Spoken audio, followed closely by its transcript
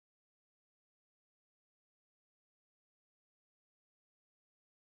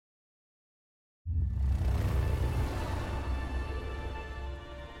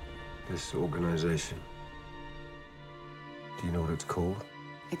This organization. Do you know what it's called?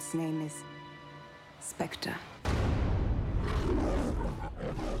 Its name is Spectre.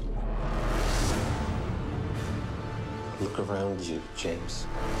 Look around you, James.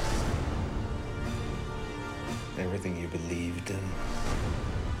 Everything you believed in,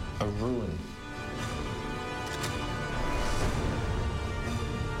 a ruin.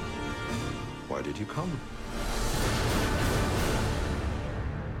 Why did you come?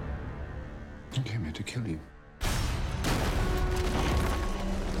 I came here to kill you.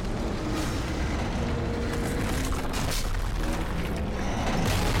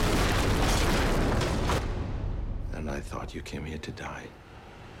 And I thought you came here to die.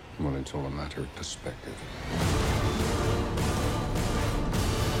 Well, it's all a matter of perspective.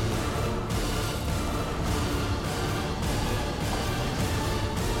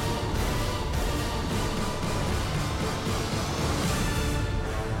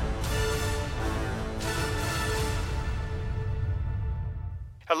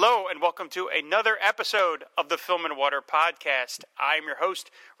 Hello and welcome to another episode of the Film and Water Podcast. I'm your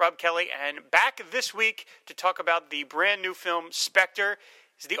host, Rob Kelly, and back this week to talk about the brand new film Spectre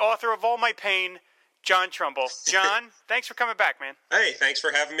is the author of all my pain, John Trumbull. John, thanks for coming back, man. Hey, thanks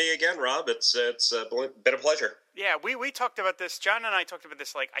for having me again, Rob. It's been a pleasure. Yeah, we talked about this, John and I talked about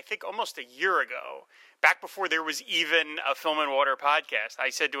this I think almost a year ago, back before there was even a Film and Water Podcast. I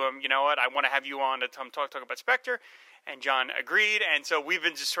said to him, you know what, I want to have you on to talk about Spectre. And John agreed, and so we've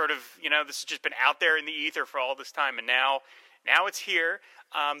been just sort of, this has just been out there in the ether for all this time, and now it's here.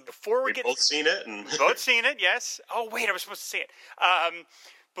 We've both seen it. Both seen it, yes. Oh, wait, I was supposed to say it.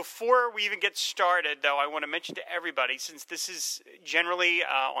 Before we even get started, though, I want to mention to everybody, since this is generally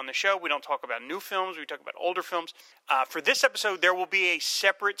on the show, we don't talk about new films, we talk about older films. For this episode, there will be a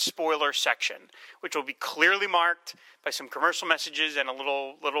separate spoiler section, which will be clearly marked by some commercial messages and a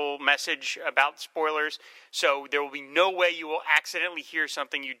little message about spoilers. So there will be no way you will accidentally hear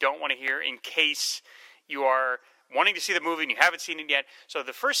something you don't want to hear in case you are wanting to see the movie and you haven't seen it yet. So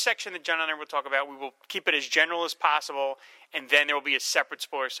the first section that John and I will talk about, we will keep it as general as possible, and then there will be a separate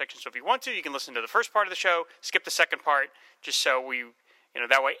spoiler section. So if you want to, you can listen to the first part of the show, skip the second part, just so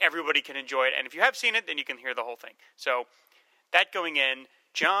that way everybody can enjoy it. And if you have seen it, then you can hear the whole thing. So that going in,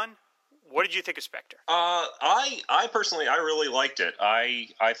 John, what did you think of Spectre? I personally, I really liked it.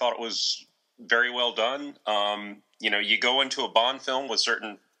 I thought it was very well done. You go into a Bond film with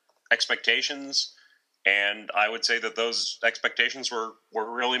certain expectations, and I would say that those expectations were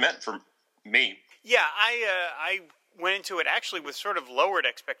really meant for me. Yeah, I went into it actually with sort of lowered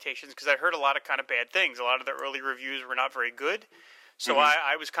expectations because I heard a lot of kind of bad things. A lot of the early reviews were not very good. So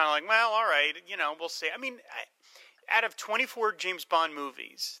I was kind of like, well, all right, we'll see. I mean, out of 24 James Bond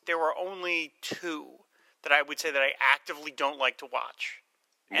movies, there were only 2 that I would say that I actively don't like to watch.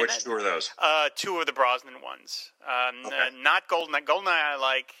 Which 2 are those? 2 of the Brosnan ones. Okay. Not GoldenEye. GoldenEye I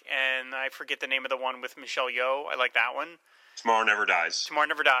like, and I forget the name of the one with Michelle Yeoh. I like that one. Tomorrow Never Dies. Tomorrow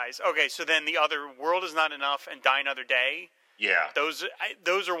Never Dies. Okay, so then the other, World Is Not Enough and Die Another Day. Yeah. Those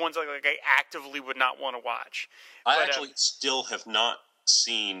are ones I actively would not want to watch. I actually still have not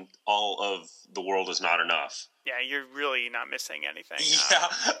seen all of The World Is Not Enough. Yeah, you're really not missing anything. Yeah,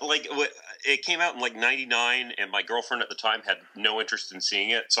 it came out in 99, and my girlfriend at the time had no interest in seeing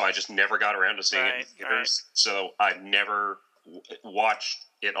it, so I just never got around to seeing it in theaters. Right. So I never watched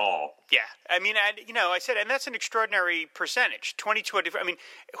it all. Yeah, I mean, I said, and that's an extraordinary percentage. 22. I mean,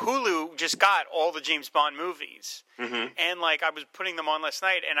 Hulu just got all the James Bond movies, and I was putting them on last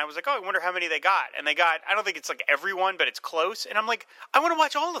night, and I was like, oh, I wonder how many they got, and they got. I don't think it's everyone, but it's close, and I'm like, I want to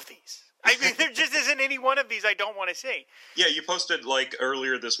watch all of these. I mean, there just isn't any one of these I don't want to see. Yeah, you posted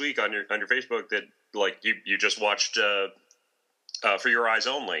earlier this week on your Facebook that you just watched For Your Eyes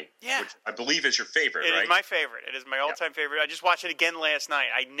Only. Yeah, which I believe is your favorite. It is my favorite. It is my all-time favorite. I just watched it again last night.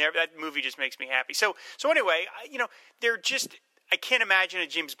 That movie just makes me happy. So anyway, I can't imagine a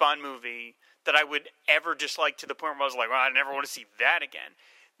James Bond movie that I would ever dislike to the point where I was like, well, I never want to see that again.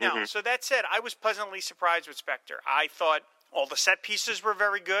 Now, so that said, I was pleasantly surprised with Spectre. I thought all the set pieces were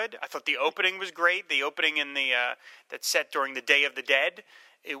very good. I thought the opening was great. The opening in that set during the Day of the Dead,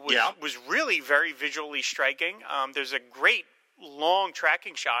 it was really very visually striking. There's a great long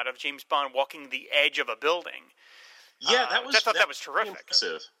tracking shot of James Bond walking the edge of a building. Yeah, that was terrific.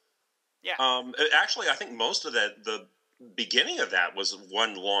 Impressive. Yeah. Actually, I think most of the beginning of that was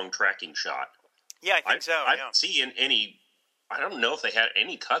one long tracking shot. Yeah, I think so. I didn't see any. I don't know if they had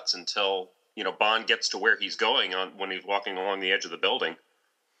any cuts until Bond gets to where he's going when he's walking along the edge of the building.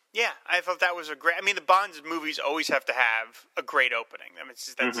 Yeah, I thought that was a great. I mean, the Bond movies always have to have a great opening. I mean,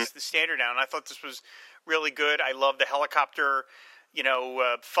 that's the standard now. And I thought this was really good. I love the helicopter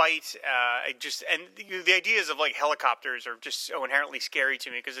fight. The ideas of like helicopters are just so inherently scary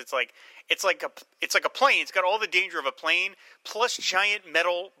to me because it's like a plane. It's got all the danger of a plane plus giant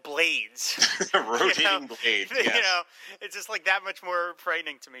metal blades, rotating blades. Yes. It's just like that much more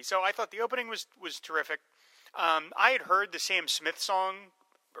frightening to me. So I thought the opening was terrific. I had heard the Sam Smith song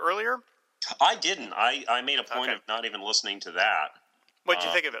earlier. I didn't. I made a point of not even listening to that. What did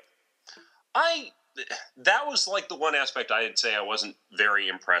you think of it? That was like the one aspect I'd say I wasn't very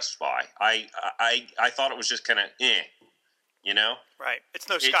impressed by. I thought it was just kind of Right. It's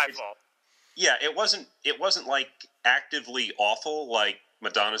no Skyfall. It wasn't like actively awful like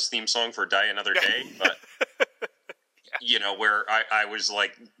Madonna's theme song for Die Another Day, but where I was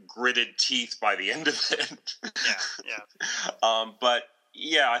like gritted teeth by the end of it. But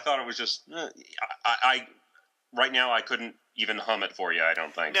I thought it was just I right now I couldn't even hum it for you, I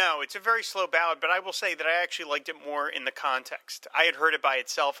don't think. No, it's a very slow ballad, but I will say that I actually liked it more in the context. I had heard it by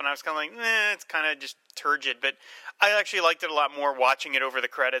itself, and I was kind of like, it's kind of just turgid, but I actually liked it a lot more watching it over the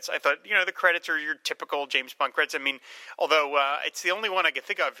credits. I thought, the credits are your typical James Bond credits. I mean, although it's the only one I could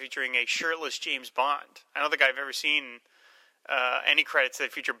think of featuring a shirtless James Bond. I don't think I've ever seen any credits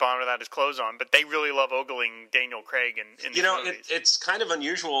that feature Bond without his clothes on, but they really love ogling Daniel Craig in these movies. It's kind of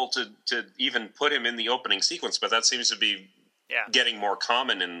unusual to even put him in the opening sequence, but that seems to be getting more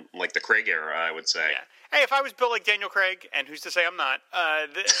common in like the Craig era, I would say. Yeah. Hey, if I was built like Daniel Craig, and who's to say I'm not,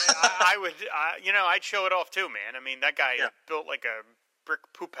 I would, I'd show it off too, man. I mean, that guy is built like a brick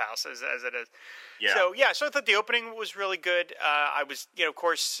poop house as it is. Yeah. So I thought the opening was really good. I was, of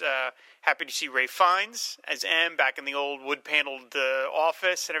course, happy to see Ralph Fiennes as M back in the old wood-paneled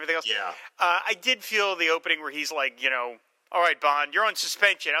office and everything else. Yeah. I did feel the opening where he's like, all right, Bond, you're on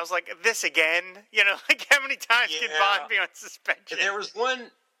suspension. I was like, this again? Like how many times can Bond be on suspension? There was one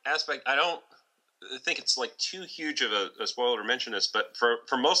aspect, I don't think it's like too huge of a spoiler to mention this, but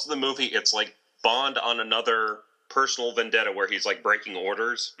for most of the movie, it's like Bond on another personal vendetta where he's like breaking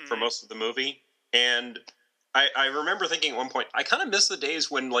orders for most of the movie. And I remember thinking at one point, I kind of miss the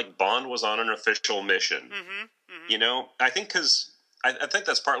days when like Bond was on an official mission. I think I think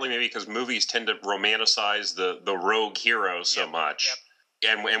that's partly maybe because movies tend to romanticize the rogue hero so much.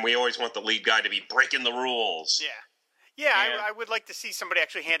 Yep. And we always want the lead guy to be breaking the rules. Yeah, I would like to see somebody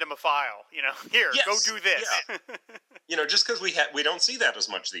actually hand him a file. Here, go do this. Yeah. Just because we don't see that as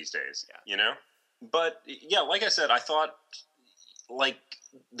much these days. Yeah. But like I said, I thought like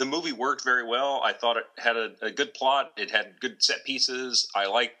the movie worked very well. I thought it had a good plot. It had good set pieces. I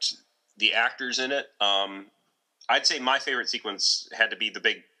liked the actors in it. I'd say my favorite sequence had to be the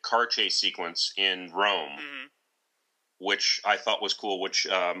big car chase sequence in Rome, which I thought was cool. Which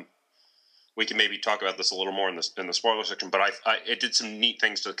we can maybe talk about this a little more in the spoiler section. But it did some neat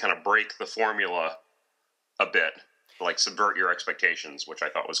things to kind of break the formula a bit, like subvert your expectations, which I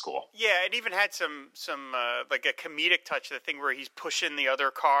thought was cool. Yeah, it even had some like a comedic touch. The thing where he's pushing the other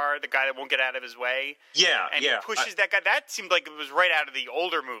car, the guy that won't get out of his way. Yeah, and he pushes that guy. That seemed like it was right out of the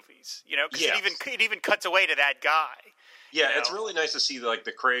older movies, because it even cuts away to that guy. Yeah, it's really nice to see like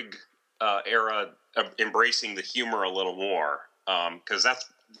the Craig era embracing the humor a little more, because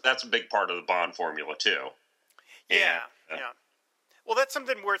that's a big part of the Bond formula too. Yeah. Well, that's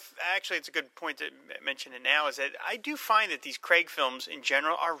something worth. Actually, it's a good point to mention it now. Is that I do find that these Craig films in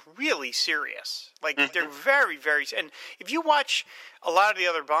general are really serious. Like they're very, very. And if you watch a lot of the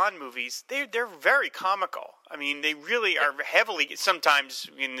other Bond movies, they're very comical. I mean, they really are heavily. Sometimes,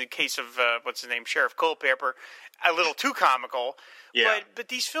 in the case of what's his name, Sheriff Culpepper, a little too comical. Yeah. But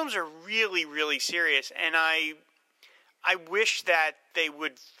these films are really, really serious, and I wish that they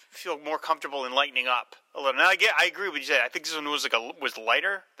would feel more comfortable in lightening up a little. Now, I agree with you said. I think this one was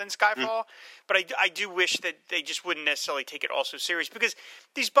lighter than Skyfall, but I do wish that they just wouldn't necessarily take it all so serious, because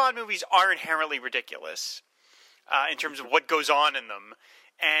these Bond movies are inherently ridiculous in terms of what goes on in them.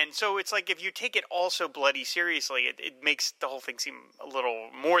 And so it's like if you take it all so bloody seriously, it makes the whole thing seem a little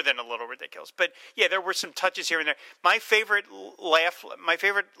more than a little ridiculous. But yeah, there were some touches here and there. My favorite laugh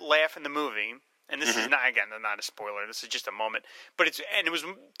in the movie. And this is not a spoiler. This is just a moment. But it was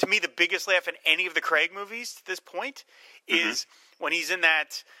to me the biggest laugh in any of the Craig movies to this point is when he's in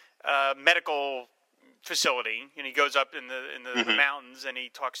that medical facility and he goes up in the mountains and he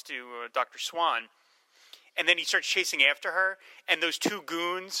talks to Dr. Swan, and then he starts chasing after her, and those two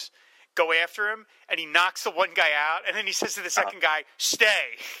goons go after him, and he knocks the one guy out, and then he says to the second guy,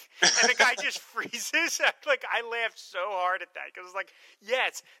 "Stay," and the guy just freezes. Like, I laughed so hard at that, because it's like,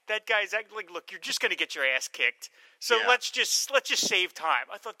 yes, that guy's like, look, you're just going to get your ass kicked, so let's just save time.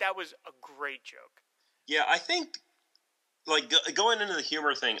 I thought that was a great joke. Yeah, I think, like, going into the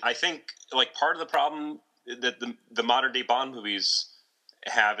humor thing, I think, like, part of the problem that the modern day Bond movies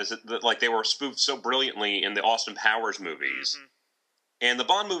have is that like they were spoofed so brilliantly in the Austin Powers movies, and the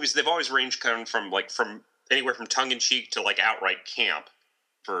Bond movies they've always ranged kind of from anywhere from tongue in cheek to like outright camp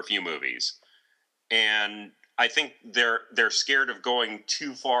for a few movies, and I think they're scared of going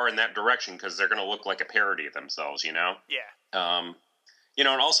too far in that direction because they're going to look like a parody of themselves, you know? Yeah. And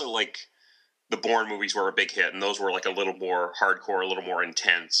also like the Bourne movies were a big hit, and those were like a little more hardcore, a little more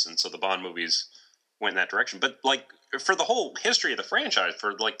intense, and so the Bond movies went in that direction. But like for the whole history of the franchise,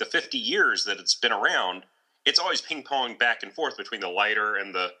 for like the 50 years that it's been around, it's always ping-ponged back and forth between the lighter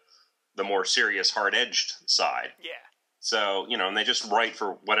and the more serious, hard-edged side. Yeah. So, and they just write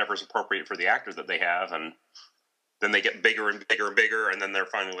for whatever's appropriate for the actor that they have, and then they get bigger and bigger and bigger, and then they're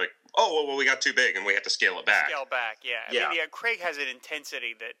finally like, oh, well, we got too big, and we have to scale it back. Scale back, yeah. I mean, Craig has an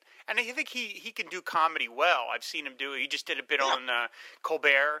intensity that, and I think he can do comedy well. I've seen him do it. He just did a bit on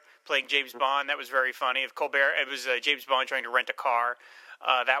Colbert, playing James Bond. That was very funny. If Colbert, it was James Bond trying to rent a car.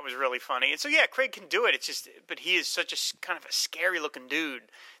 That was really funny. And so, yeah, Craig can do it. It's just, but he is such a kind of a scary-looking dude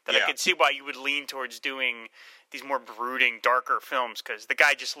that I could see why you would lean towards doing these more brooding, darker films, because the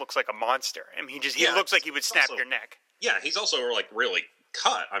guy just looks like a monster. I mean, he looks like he would snap your neck. Yeah, he's also like really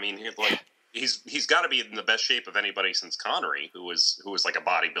cut. I mean, he's got to be in the best shape of anybody since Connery, who was like a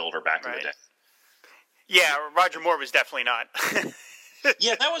bodybuilder back in the day. Yeah, Roger Moore was definitely not.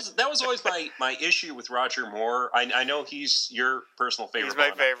 Yeah, that was always my issue with Roger Moore. I know he's your personal favorite. He's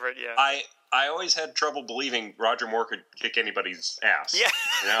my favorite. Yeah. I always had trouble believing Roger Moore could kick anybody's ass. Yeah.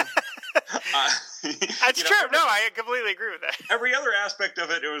 You know? That's true. No, I completely agree with that. Every other aspect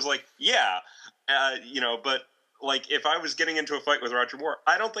of it was like, but like if I was getting into a fight with Roger Moore,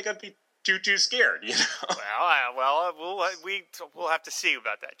 I don't think I'd be too scared. You know. We'll have to see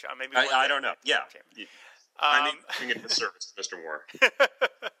about that, John. Maybe I don't know. Yeah. I mean, doing it in service to Mr. Moore.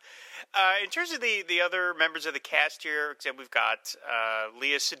 In terms of the other members of the cast here, we've got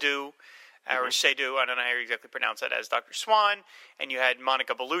Leah Seydoux, or Seydoux, I don't know how you exactly pronounce that, as Dr. Swan, and you had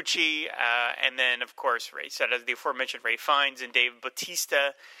Monica Bellucci, and then, of course, Ray said, as the aforementioned Ray Fiennes and Dave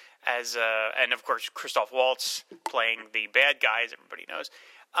Bautista, as and, of course, Christoph Waltz playing the bad guy, as everybody knows.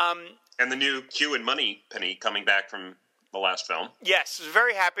 And the new Q and Moneypenny coming back from the last film. Yes, I was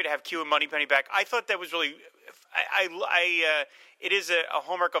very happy to have Q and Moneypenny back. I thought that was really... it is a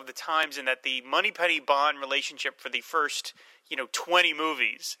hallmark of the times in that the Moneypenny Bond relationship for the first 20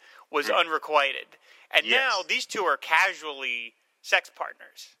 movies was unrequited, and now these two are casually sex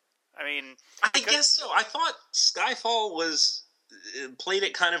partners. I mean, I guess so. I thought Skyfall played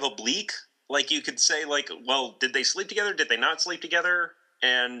it kind of oblique. Like you could say, like, well, did they sleep together? Did they not sleep together?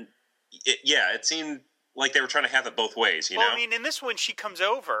 And it seemed like they were trying to have it both ways, Well, I mean, in this one, she comes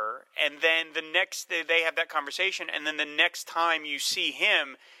over, and then the next they have that conversation, and then the next time you see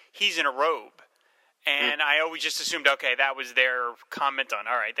him, he's in a robe. And I always just assumed, okay, that was their comment on,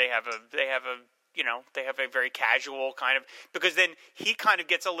 all right, they have a very casual kind of, because then he kind of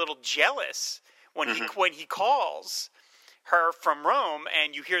gets a little jealous when he calls her from Rome,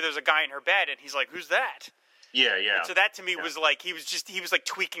 and you hear there's a guy in her bed, and he's like, who's that? Yeah. And so that to me was like he was like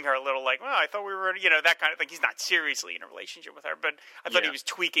tweaking her a little, like, well, I thought we were, that kind of thing. He's not seriously in a relationship with her, but I thought he was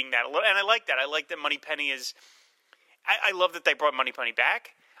tweaking that a little, and I like that. I like that Moneypenny is. I love that they brought Moneypenny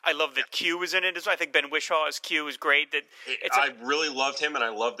back. I love that Q was in it as well. I think Ben Whishaw as Q is great. I really loved him, and I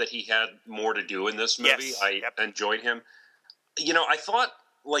love that he had more to do in this movie. Yes, I enjoyed him. I thought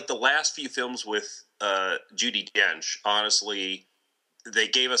like the last few films with Judi Dench, honestly, they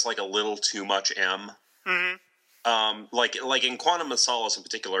gave us like a little too much M. Like in Quantum of Solace in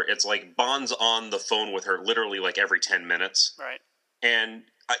particular, it's like Bond's on the phone with her literally like every 10 minutes. Right. And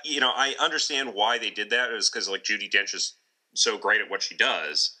I understand why they did that. It was because like Judi Dench is so great at what she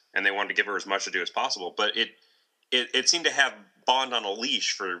does, and they wanted to give her as much to do as possible. But it seemed to have Bond on a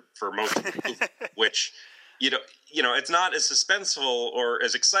leash for most of the movie, which it's not as suspenseful or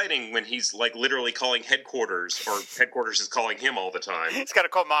as exciting when he's like literally calling headquarters, or headquarters is calling him all the time. He's got to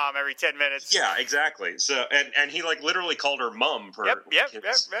call mom every 10 minutes. Yeah, exactly. So and he like literally called her mom for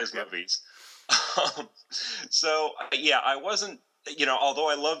his movies. So I wasn't. Although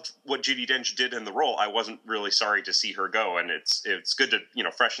I loved what Judi Dench did in the role, I wasn't really sorry to see her go, and it's good to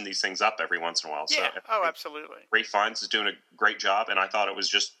freshen these things up every once in a while. Yeah. So, Absolutely. Ray Fiennes is doing a great job, and I thought it was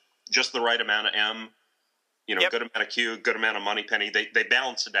just the right amount of M, good amount of Q, good amount of Moneypenny. They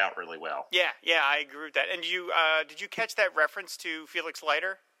balanced it out really well. Yeah, I agree with that. And you did you catch that reference to Felix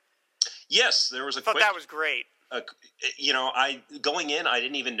Leiter? Yes, there was a. I thought that was great. Going in, I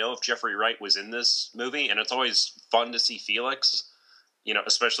didn't even know if Jeffrey Wright was in this movie, and it's always fun to see Felix.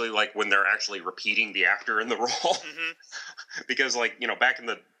 especially like when they're actually repeating the actor in the role. Mm-hmm. Because like, back in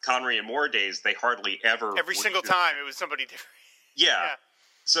the Connery and Moore days, they hardly ever... Every single time it was somebody different. Yeah.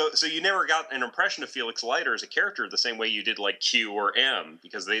 So you never got an impression of Felix Leiter as a character the same way you did like Q or M,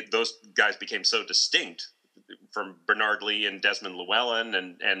 because those guys became so distinct from Bernard Lee and Desmond Llewellyn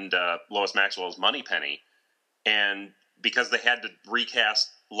and Lois Maxwell's Moneypenny. And because they had to recast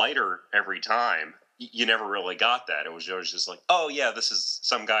Leiter every time, you never really got that. It was always just like, oh yeah, this is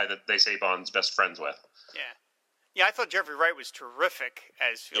some guy that they say Bond's best friends with. Yeah, I thought Jeffrey Wright was terrific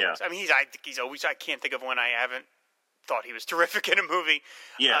as Felix. Yeah. I mean, I think he's always... I can't think of when I haven't thought he was terrific in a movie.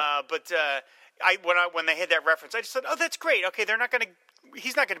 Yeah. But when they had that reference, I just thought, oh, that's great. Okay,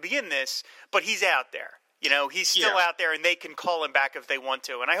 he's not going to be in this, but he's out there. He's still out there, and they can call him back if they want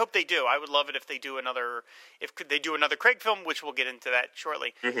to. And I hope they do. I would love it if they do another Craig film, which we'll get into that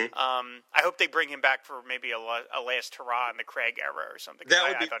shortly. Mm-hmm. I hope they bring him back for maybe a last hurrah in the Craig era or something. That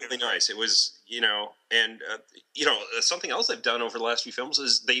would be really nice. It was, and something else they've done over the last few films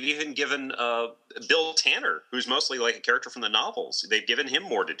is they've even given Bill Tanner, who's mostly like a character from the novels, they've given him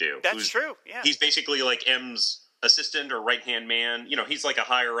more to do. That's true. Yeah, he's basically like M's assistant or right hand man. He's like a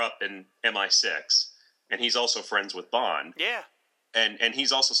higher up in MI6. And he's also friends with Bond. Yeah. And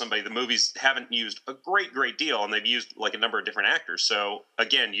he's also somebody the movies haven't used a great deal, and they've used like a number of different actors. So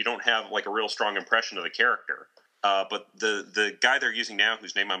again, you don't have like a real strong impression of the character. But the guy they're using now,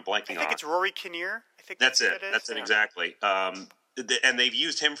 whose name I'm blanking on, I think it's Rory Kinnear. I think that's it. That's it exactly. And they've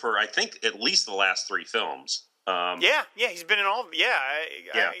used him for I think at least the last 3 films. Yeah, he's been in all. Yeah,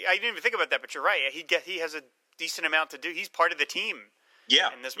 I didn't even think about that, but you're right. He has a decent amount to do. He's part of the team.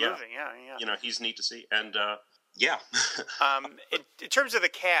 Yeah, in this movie, yeah. He's neat to see, and yeah. In terms of the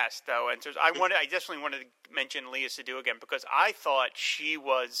cast, though, I definitely wanted to mention Lea Seydoux again because I thought she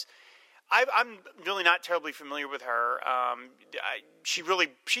was. I'm really not terribly familiar with her.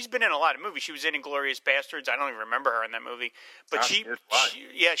 She's been in a lot of movies. She was in *Inglourious Bastards*. I don't even remember her in that movie, but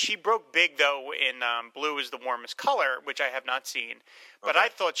she broke big though in *Blue Is the Warmest Color*, which I have not seen. But I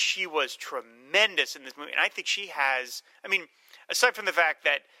thought she was tremendous in this movie, and I think she has. I mean, aside from the fact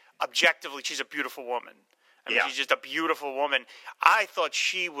that objectively she's a beautiful woman. I mean, she's just a beautiful woman. I thought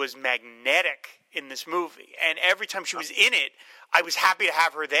she was magnetic in this movie, and every time she was in it, I was happy to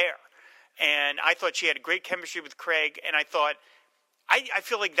have her there. And I thought she had a great chemistry with Craig, and I thought, I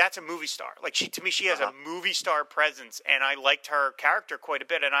feel like that's a movie star. Like to me, she has a movie star presence, and I liked her character quite a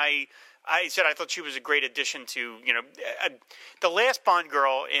bit. And I said I thought she was a great addition to, the last Bond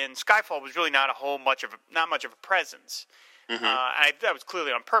girl in Skyfall was really not much of a presence. Mm-hmm. That was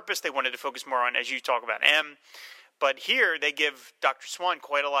clearly on purpose. They wanted to focus more on, as you talk about, M. But here they give Dr. Swan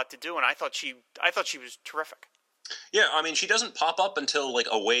quite a lot to do, and I thought she was terrific. Yeah, I mean, she doesn't pop up until like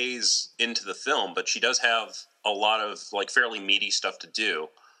a ways into the film, but she does have a lot of like fairly meaty stuff to do.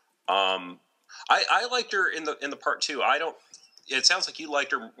 I liked her in the part 2. It sounds like you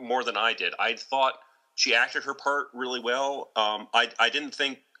liked her more than I did. I thought she acted her part really well. I didn't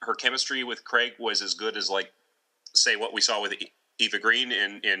think her chemistry with Craig was as good as like say what we saw with Eva Green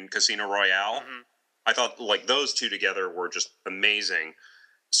in Casino Royale. Mm-hmm. I thought like those two together were just amazing.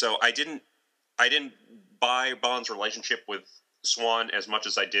 So I didn't buy Bond's relationship with Swan as much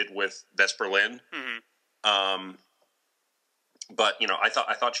as I did with Vesper Lynd. Mm-hmm. But I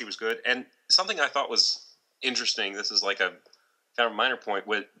thought she was good, and something I thought was interesting. This is like a kind of minor point,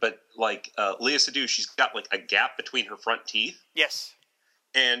 but like Lea Seydoux, she's got like a gap between her front teeth. Yes,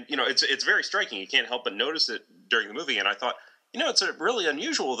 and it's very striking. You can't help but notice it during the movie. And I thought, it's really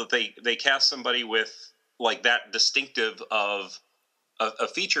unusual that they cast somebody with like that distinctive of a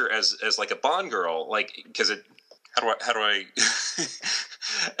feature as like a Bond girl, like because how do I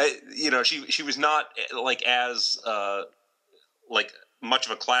she was not like as like much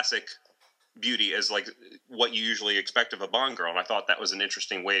of a classic beauty as like what you usually expect of a Bond girl, and I thought that was an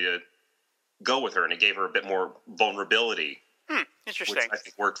interesting way to go with her, and it gave her a bit more vulnerability. Interesting, which I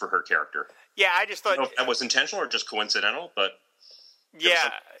think worked for her character. Yeah, I just thought I don't know if that was intentional or just coincidental, but yeah,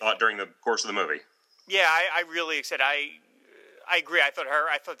 I thought during the course of the movie. Yeah, I really excited. I agree. I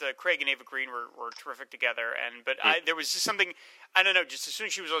thought the Craig and Eva Green were terrific together, but there was just something, I don't know. Just as soon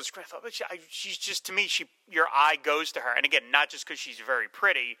as she was on the screen, I thought, but she's just, to me, your eye goes to her, and again, not just because she's very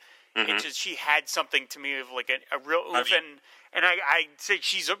pretty. Mm-hmm. It's just she had something to me of like a real oomph, and I say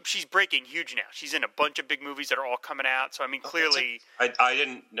she's breaking huge now. She's in a bunch of big movies that are all coming out. So I mean, clearly, I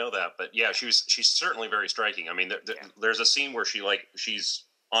didn't know that, but yeah, she's certainly very striking. I mean, there's a scene where she's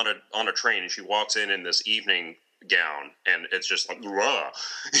on a train and she walks in this evening gown, and it's just like,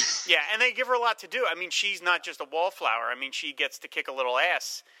 yeah, and they give her a lot to do. I mean, she's not just a wallflower. I mean, she gets to kick a little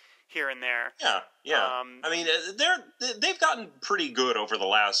ass here and there. Yeah. I mean, they've gotten pretty good over the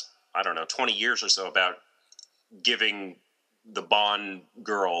last, 20 years or so about giving the Bond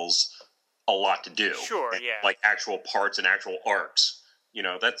girls a lot to do. Sure, and, yeah. like actual parts and actual arcs.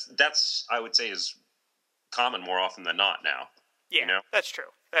 That's I would say is common more often than not now. Yeah, that's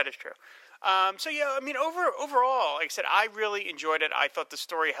true. That is true. So yeah, I mean, overall, like I said, I really enjoyed it. I thought the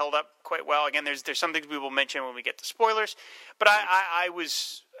story held up quite well. Again, there's some things we will mention when we get to spoilers, but I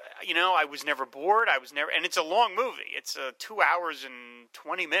was, I was never bored. And it's a long movie. It's 2 hours and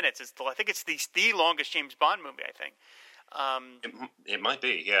 20 minutes. I think it's the longest James Bond movie. I think. It might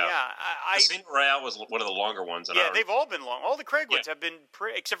be, yeah. Yeah, Casino Royale was one of the longer ones. They've all been long. All the Craig ones have been,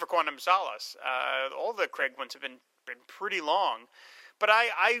 except for Quantum of Solace. All the Craig ones have been pretty long. But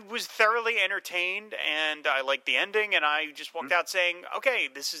I was thoroughly entertained, and I liked the ending, and I just walked out saying, okay,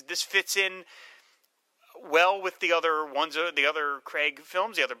 this fits in well with the other ones, the other Craig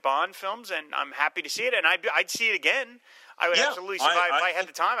films, the other Bond films, and I'm happy to see it, and I'd see it again. I would absolutely, if I had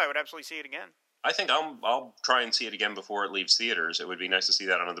the time, I would absolutely see it again. I think I'll try and see it again before it leaves theaters. It would be nice to see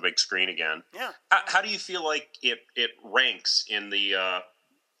that on the big screen again. Yeah. How do you feel like it ranks in the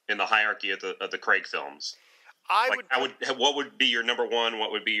hierarchy of the Craig films? What would be your number one?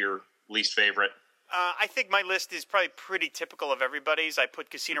 What would be your least favorite? I think my list is probably pretty typical of everybody's. I put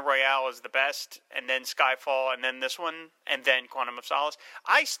Casino Royale as the best, and then Skyfall, and then this one, and then Quantum of Solace.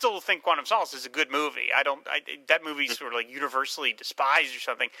 I still think Quantum of Solace is a good movie. That movie's sort of like universally despised or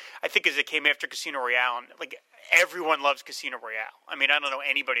something. I think as it came after Casino Royale, and like everyone loves Casino Royale. I mean, I don't know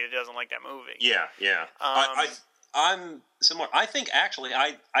anybody that doesn't like that movie. Yeah. I'm similar. I think actually,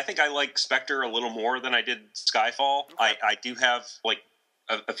 I think I like Spectre a little more than I did Skyfall. Okay. I do have like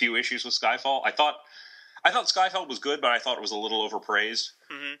a few issues with Skyfall. I thought Skyfall was good, but I thought it was a little overpraised.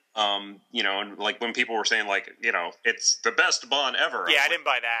 Mm-hmm. And like when people were saying like, it's the best Bond ever. Yeah, I didn't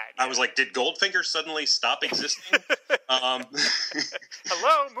buy that. I was like, did Goldfinger suddenly stop existing?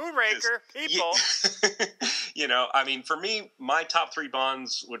 Hello, Moonraker, people. I mean, for me, my top three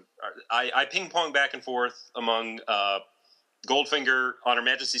Bonds I ping pong back and forth among Goldfinger, On Her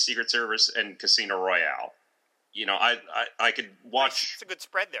Majesty's Secret Service, and Casino Royale. I could watch. It's a good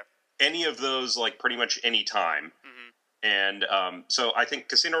spread there. Any of those, like pretty much any time. Mm-hmm. And so I think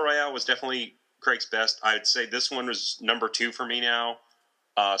Casino Royale was definitely Craig's best. I'd say this one was number 2 for me now.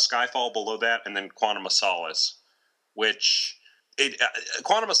 Skyfall below that, and then Quantum of Solace, which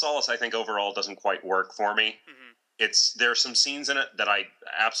Quantum of Solace I think overall doesn't quite work for me. Mm-hmm. There are some scenes in it that I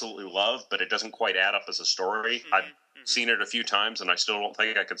absolutely love, but it doesn't quite add up as a story. Mm-hmm. I've seen it a few times, and I still don't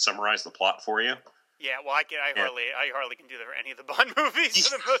think I could summarize the plot for you. Yeah, well, I hardly can do that for any of the Bond movies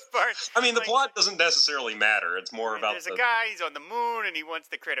for the most part. I mean, the plot doesn't necessarily matter. It's more about there's a guy, he's on the moon, and he wants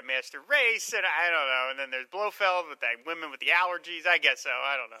to create a master race, and I don't know. And then there's Blofeld with that women with the allergies. I guess so.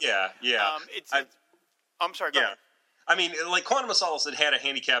 I don't know. Yeah. I'm sorry. Go ahead. I mean, like Quantum of Solace, it had a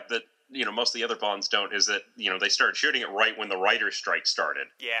handicap that most of the other Bonds don't. Is that they started shooting it right when the writer's strike started.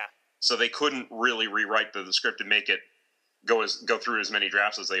 Yeah. So they couldn't really rewrite the script and make it go through as many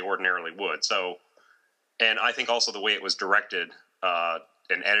drafts as they ordinarily would. So. And I think also the way it was directed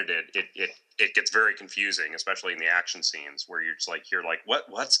and edited, it gets very confusing, especially in the action scenes where you're like,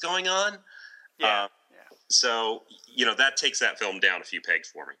 what's going on? Yeah. So that takes that film down a few pegs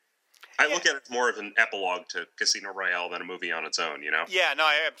for me. I look at it as more of an epilogue to Casino Royale than a movie on its own, Yeah, no,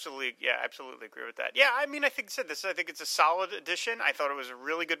 I absolutely agree with that. Yeah, I mean, I think it's a solid addition. I thought it was a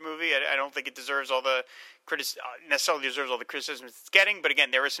really good movie. I don't think it deserves all the necessarily deserves all the criticism it's getting, but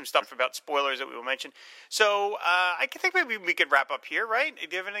again, there is some stuff about spoilers that we will mention. So I think maybe we could wrap up here, right? Do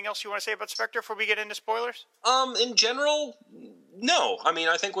you have anything else you want to say about Spectre before we get into spoilers? In general, no. I mean,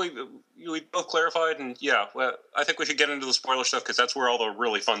 I think we both clarified, and I think we should get into the spoiler stuff because that's where all the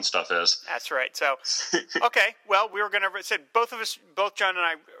really fun stuff is. That's right. So, okay. Well, we were going to say both John and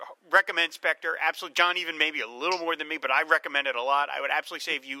I recommend Spectre. Absolutely. John even maybe a little more than me, but I recommend it a lot. I would absolutely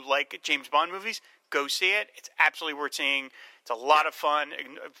say if you like James Bond movies, go see it. It's absolutely worth seeing. It's a lot of fun.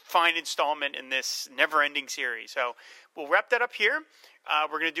 A fine installment in this never-ending series. So we'll wrap that up here.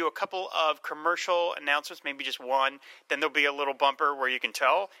 We're going to do a couple of commercial announcements, maybe just one. Then there'll be a little bumper where you can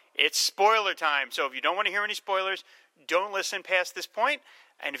tell it's spoiler time. So if you don't want to hear any spoilers, don't listen past this point.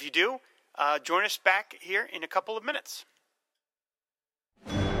 And if you do, join us back here in a couple of minutes.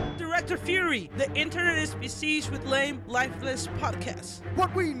 Director Fury, the internet is besieged with lame, lifeless podcasts.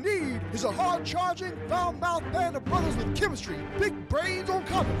 What we need is a hard-charging, foul-mouthed band of brothers with chemistry, big brains on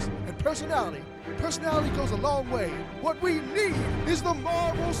comics, and personality. Personality goes a long way. What we need is the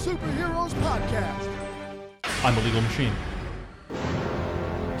Marvel Superheroes Podcast. I'm a legal machine.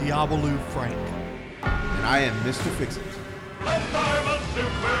 Diabolu Frank. And I am Mr. Fix-It. The Marvel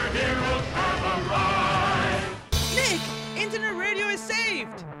superheroes have arrived. Nick, internet radio is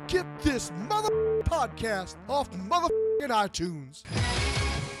saved. Get this podcast off iTunes.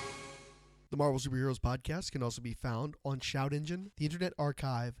 The Marvel Superheroes Podcast can also be found on Shout Engine, the Internet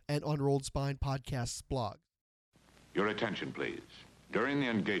Archive, and on Rolled Spine Podcasts blog. Your attention, please. During the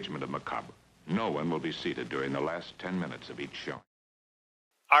engagement of Macabre, no one will be seated during the last 10 minutes of each show.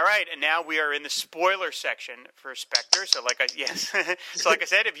 All right, and now we are in the spoiler section for Spectre. So like I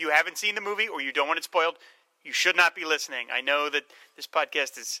said, if you haven't seen the movie or you don't want it spoiled, you should not be listening. I know that this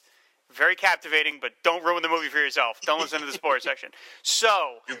podcast is very captivating, but don't ruin the movie for yourself. Don't listen to the spoiler section.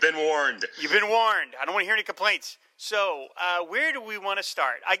 So You've been warned. You've been warned. I don't want to hear any complaints. So where do we want to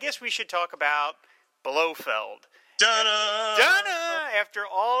start? I guess we should talk about Blofeld. Dun-na! Dun-na! After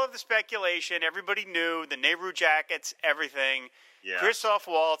all of the speculation, everybody knew the Nehru jackets, everything. Yeah. Christoph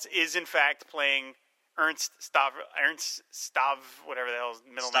Waltz is in fact playing Ernst Stav, whatever the hell's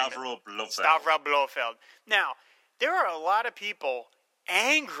middle name is. Stavro Blofeld. Now, there are a lot of people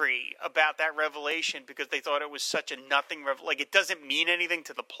angry about that revelation because they thought it was such a nothing like it doesn't mean anything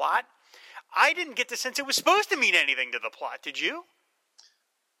to the plot. I didn't get the sense it was supposed to mean anything to the plot. Did you?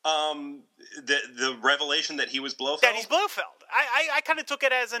 The revelation that he was Blofeld? That he's Blofeld. I kind of took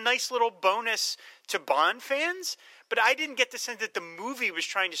it as a nice little bonus to Bond fans, but I didn't get the sense that the movie was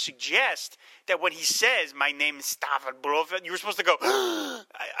trying to suggest that when he says, my name is Stavro Blofeld, you were supposed to go,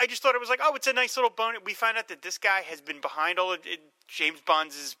 I just thought it was like, oh, it's a nice little bonus. We find out that this guy has been behind all of James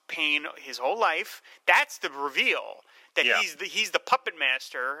Bond's pain his whole life. That's the reveal. That he's the puppet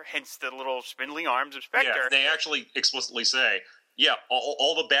master, hence the little spindly arms of Spectre. Yeah, they actually explicitly say, yeah,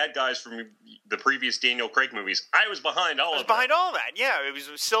 all the bad guys from the previous Daniel Craig movies, I was behind all of that. Behind all that, yeah. It was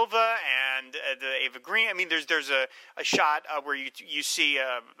Silva and the Ava Green. I mean, there's a shot where you see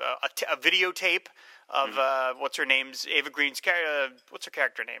a videotape of what's her name's Ava Green's what's her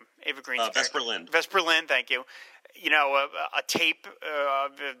character name? Ava Green's Vesper Lynd. Vesper Lynd, thank you. You know, a tape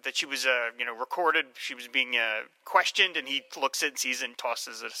that she was recorded. She was being questioned, and he looks at it and sees it and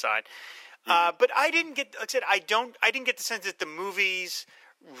tosses it aside. But I didn't get, like I said, I didn't get the sense that the movie's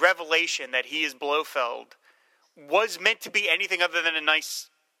revelation that he is Blofeld was meant to be anything other than a nice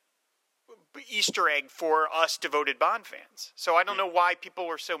Easter egg for us devoted Bond fans. So I don't know why people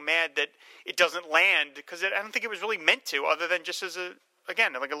were so mad that it doesn't land, because I don't think it was really meant to, other than just as like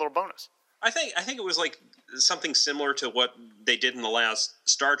a little bonus. I think it was like something similar to what they did in the last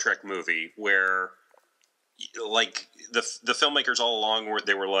Star Trek movie, where like the filmmakers all along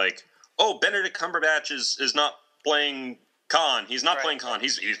they were like, oh, Benedict Cumberbatch is not playing Khan. He's not playing Khan.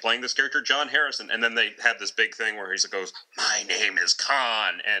 He's playing this character, John Harrison. And then they had this big thing where he goes, my name is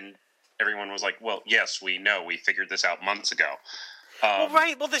Khan. And everyone was like, well, yes, we know. We figured this out months ago. Well,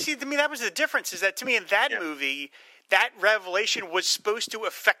 right. Well, see, to me, that was the difference, is that to me in that movie, that revelation was supposed to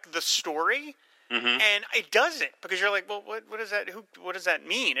affect the story. Mm-hmm. And it doesn't, because you're like, well, what does that? What does that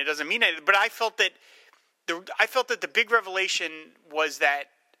mean? It doesn't mean anything. But I felt that the big revelation was that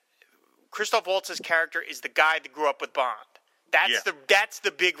Christoph Waltz's character is the guy that grew up with Bond. That's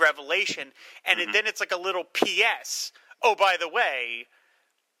the big revelation, and then it's like a little P.S. Oh, by the way,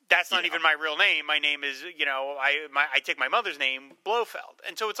 that's not even my real name. My name is, I take my mother's name, Blofeld,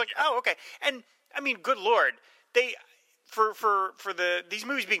 and so it's like, oh, okay. And I mean, good Lord, they for these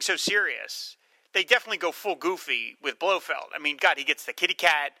movies being so serious, they definitely go full goofy with Blofeld. I mean, God, he gets the kitty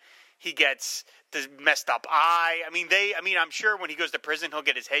cat. He gets the messed up eye. I mean, I'm sure when he goes to prison, he'll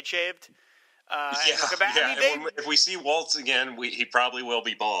get his head shaved. If we see Waltz again, he probably will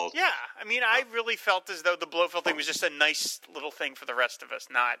be bald. Yeah, I mean, I really felt as though the Blofeld thing was just a nice little thing for the rest of us,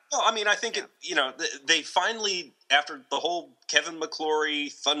 not... Well, I mean, I think, they finally, after the whole Kevin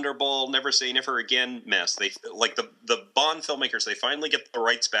McClory, Thunderball, Never Say Never Again mess, they like the Bond filmmakers, they finally get the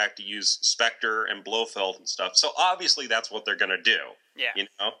rights back to use Spectre and Blofeld and stuff. So obviously that's what they're going to do. Yeah.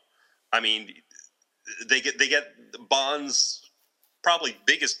 I mean, they get Bond's probably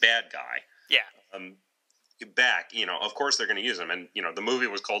biggest bad guy. Yeah. Back. Of course they're going to use him, and the movie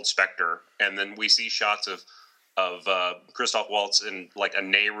was called Spectre, and then we see shots of Christoph Waltz in like a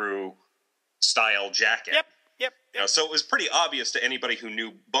Nehru style jacket. Yep. So it was pretty obvious to anybody who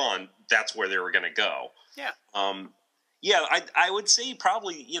knew Bond that's where they were going to go. Yeah. I would say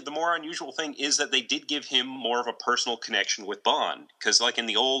probably the more unusual thing is that they did give him more of a personal connection with Bond, because like in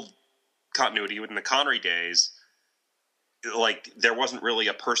the old continuity in the Connery days, like there wasn't really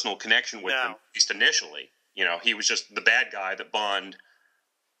a personal connection with him, at least initially. He was just the bad guy that Bond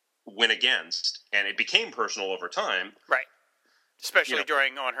went against, and it became personal over time. Right. Especially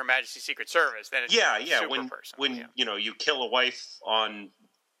during On Her Majesty's Secret Service. Then it's super personal. When you kill a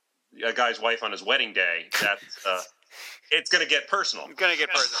guy's wife on his wedding day, that's it's going to get personal. It's going to get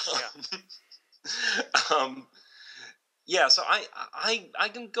personal, yeah. Yeah, so I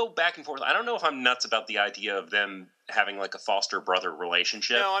can go back and forth. I don't know if I'm nuts about the idea of them having like a foster brother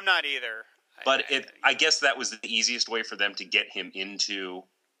relationship. No, I'm not either. But I guess that was the easiest way for them to get him into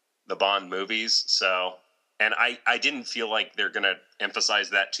the Bond movies. So, and I didn't feel like they're going to emphasize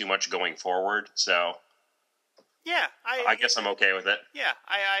that too much going forward. So, yeah, I guess I'm okay with it. Yeah,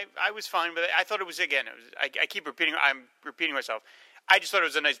 I was fine with it. I thought it was, again, I keep repeating, I'm repeating myself. I just thought it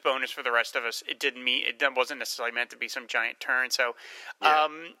was a nice bonus for the rest of us. It wasn't necessarily meant to be some giant turn. So, yeah.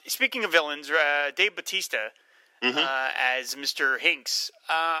 Speaking of villains, Dave Bautista as Mr. Hinks.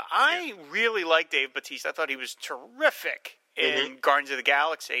 I really like Dave Bautista. I thought he was terrific in Guardians of the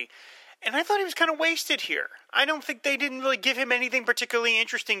Galaxy. And I thought he was kind of wasted here. I don't think they didn't really give him anything particularly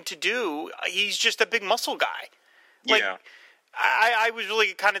interesting to do. He's just a big muscle guy. Like, yeah. I was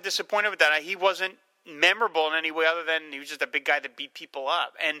really kind of disappointed with that. He wasn't memorable in any way other than he was just a big guy that beat people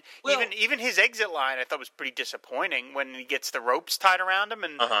up. And even his exit line I thought was pretty disappointing when he gets the ropes tied around him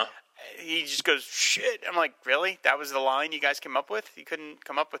and he just goes, shit. I'm like, really? That was the line you guys came up with? You couldn't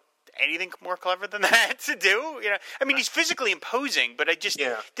come up with anything more clever than that to do? You know, I mean, he's physically imposing, but I just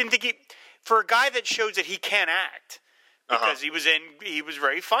didn't think for a guy that shows that he can act, because he was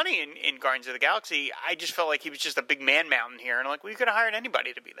very funny in Guardians of the Galaxy. I just felt like he was just a big man mountain here, and I'm like, well, you could have hired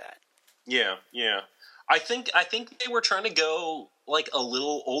anybody to be that. Yeah. I think they were trying to go like a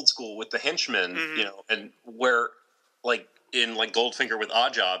little old school with the henchmen, you know, and where like in like Goldfinger with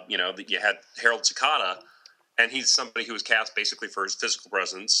Oddjob, you know, that you had Harold Sakata, and he's somebody who was cast basically for his physical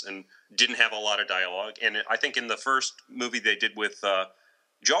presence and didn't have a lot of dialogue. And I think in the first movie they did with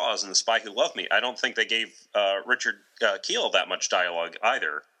Jaws and The Spy Who Loved Me, I don't think they gave Richard Kiel that much dialogue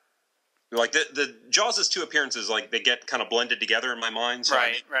either. Like the Jaws' two appearances, like they get kind of blended together in my mind. So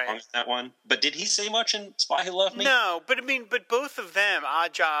right. That one. But did he say much in Spy Who Loved Me? No, but I mean, both of them,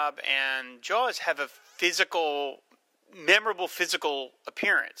 Oddjob and Jaws, have a memorable physical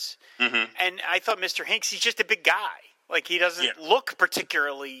appearance. And I thought Mr. Hinks, he's just a big guy. Like he doesn't look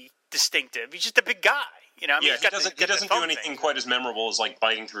particularly distinctive. He's just a big guy. You know, I mean, he doesn't do anything quite as memorable as like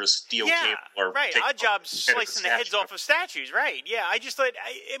biting through a steel cable or Oddjob's slicing the heads off of statues, right? Yeah, I just thought.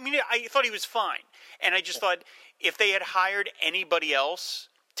 I thought he was fine, and I just thought if they had hired anybody else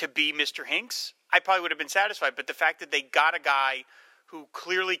to be Mr. Hinks, I probably would have been satisfied. But the fact that they got a guy who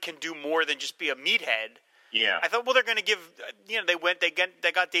clearly can do more than just be a meathead, I thought, well, they're going to give. You know,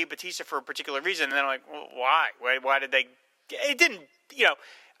 they got Dave Bautista for a particular reason, and then I'm like, well, why? Why did they? It didn't. You know.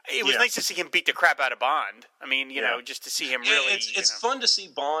 It was nice to see him beat the crap out of Bond. I mean, you know, just to see him really. It's fun to see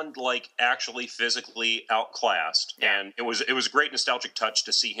Bond like actually physically outclassed, and it was a great nostalgic touch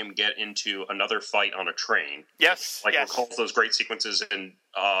to see him get into another fight on a train. Yes, recalls those great sequences in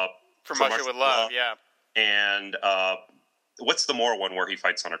From Russia with Love. Yeah, and what's the more one where he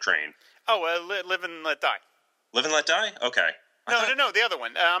fights on a train? Oh, Live and Let Die. Live and Let Die. Okay. No, the other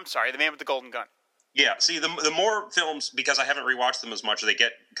one. I'm sorry, The Man with the Golden Gun. Yeah, see, the more films, because I haven't rewatched them as much, they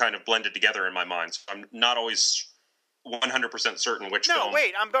get kind of blended together in my mind. So I'm not always 100% certain which film. No,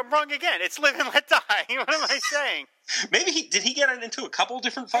 wait, I'm wrong again. It's Live and Let Die. What am I saying? Maybe did he get into a couple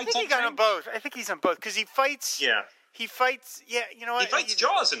different fights? I think he got on both. I think he's on both because he fights. Yeah. He fights. Yeah, you know what? He fights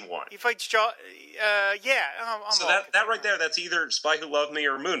Jaws in one. He fights Jaws. Yeah. So that right there, that's either Spy Who Loved Me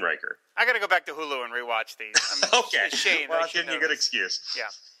or Moonraker. I got to go back to Hulu and rewatch these. Okay. Shane. Well, give me a good excuse. Yeah.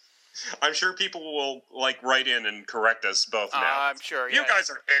 I'm sure people will write in and correct us both now. I'm sure. You guys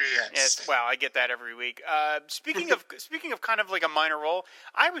are idiots. Yes, well, I get that every week. Speaking of kind of like a minor role,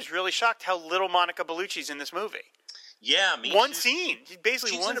 I was really shocked how little Monica Bellucci's in this movie. Yeah, me One too. scene.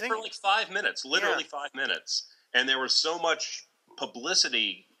 Basically She's one in it scene. for like 5 minutes, literally 5 minutes. And there was so much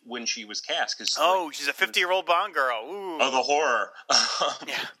publicity when she was cast. She's a 50-year-old Bond girl. Ooh. Oh, the horror.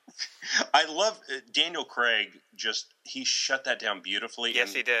 Yeah. I love Daniel Craig. He shut that down beautifully.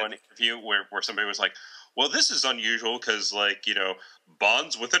 Yes, he did. One interview where somebody was like, "Well, this is unusual because, like, you know,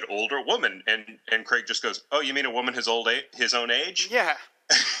 Bond's with an older woman," and Craig just goes, "Oh, you mean a woman his own age?" Yeah.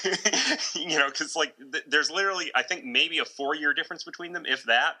 You know, because like there's literally, I think maybe a 4-year difference between them, if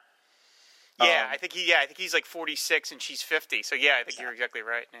that. Yeah, I think he's like 46 and she's 50. So yeah, I think you're exactly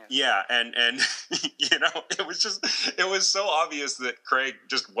right. Yeah, and you know, it was so obvious that Craig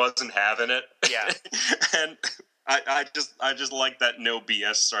just wasn't having it. Yeah. And I just like that no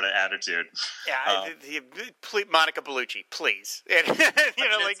BS sort of attitude. Yeah, Monica Bellucci, please. You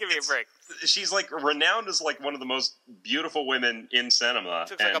know, like give me a break. She's like renowned as like one of the most beautiful women in cinema.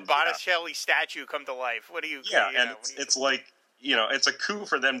 It looks like a Botticelli statue come to life. What do you? Yeah, and it's like, you know, it's a coup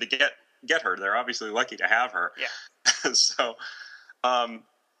for them to get her. They're obviously lucky to have her. Yeah. So,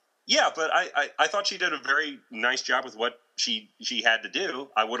 Yeah, but I thought she did a very nice job with what she had to do.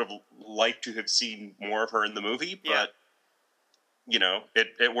 I would have liked to have seen more of her in the movie, but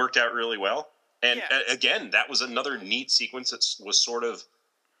it worked out really well. And again, that was another neat sequence that was sort of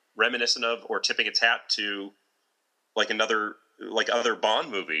reminiscent of or tipping its hat to other Bond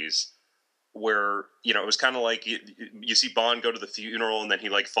movies where, it was kind of like you see Bond go to the funeral and then he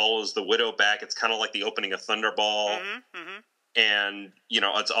follows the widow back. It's kind of like the opening of Thunderball. Mm-hmm, mm-hmm. And,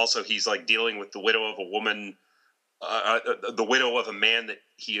 it's also, he's dealing with the widow of a woman, the widow of a man that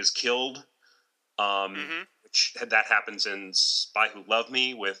he has killed. Which that happens in Spy Who Loved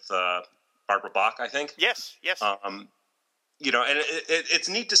Me with Barbara Bach, I think. Yes. And it's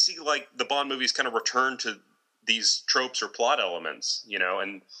neat to see the Bond movies kind of return to these tropes or plot elements,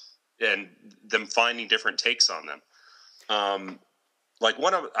 and them finding different takes on them. I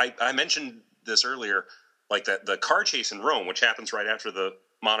mentioned this earlier, the car chase in Rome, which happens right after the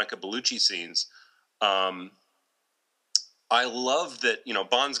Monica Bellucci scenes. I love that,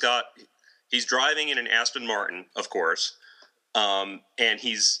 he's driving in an Aston Martin, of course. And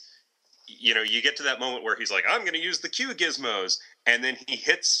he's, you get to that moment where he's like, I'm going to use the Q gizmos. And then he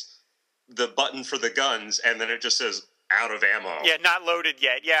hits the button for the guns. And then it just says out of ammo. Yeah. Not loaded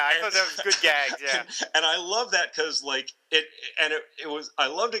yet. Yeah. I thought that was good gags. Yeah. And I love that because I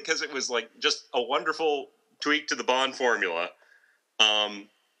loved it because it was just a wonderful tweak to the Bond formula.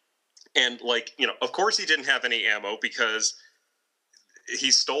 Of course he didn't have any ammo because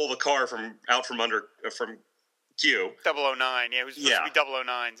he stole the car from Q. 009, yeah, it was supposed to be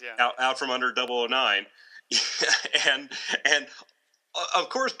 009s, yeah. Out from under 009. and of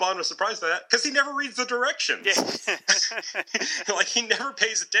course Bond was surprised by that because he never reads the directions. Yeah. He never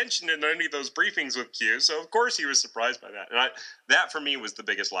pays attention in any of those briefings with Q, so of course he was surprised by that. And that for me was the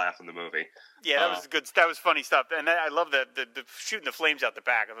biggest laugh in the movie. Yeah, that was good. That was funny stuff, and I love the shooting the flames out the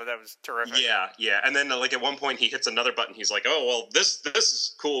back. I thought that was terrific. Yeah, and then at one point he hits another button. He's like, "Oh well, this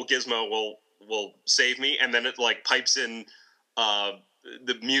is cool. Gizmo will save me," and then it pipes in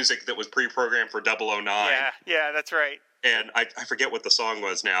the music that was pre-programmed for 009. Yeah, that's right. And I forget what the song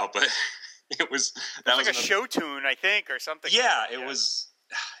was now, but it was a show tune, I think, or something. Yeah, it was.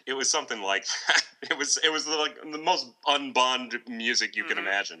 It was something like that. It was the most un-Bond music you can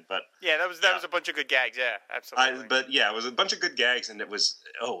imagine. But that was a bunch of good gags. Yeah, absolutely. It was a bunch of good gags, and it was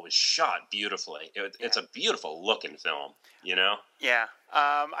shot beautifully. It's a beautiful looking film. Yeah.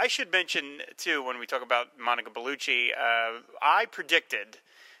 I should mention too when we talk about Monica Bellucci, I predicted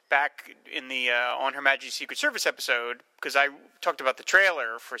back in the On Her Majesty's Secret Service episode, because I talked about the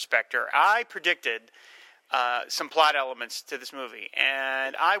trailer for Spectre. I predicted some plot elements to this movie,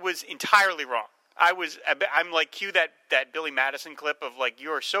 and I was entirely wrong. I'm like, cue that Billy Madison clip of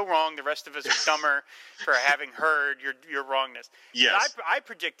you are so wrong, the rest of us are dumber for having heard your wrongness. Yes. I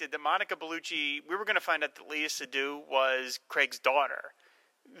predicted that Monica Bellucci, we were going to find out that Lea Seydoux was Craig's daughter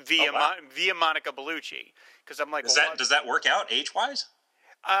via Monica Bellucci, because I'm like, does that work out age-wise?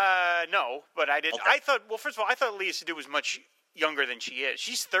 No, but I did. Okay. I thought, first of all, I thought Lea Seydoux was much younger than she is.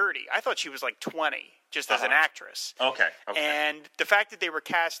 She's 30. I thought she was 20, just as an actress. Okay. And the fact that they were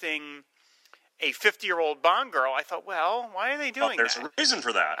casting a 50-year-old Bond girl, I thought, well, why are they doing that? There's a reason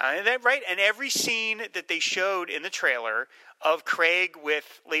for that. Right? And every scene that they showed in the trailer of Craig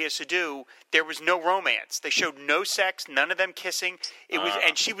with Lea Seydoux, there was no romance. They showed no sex, none of them kissing.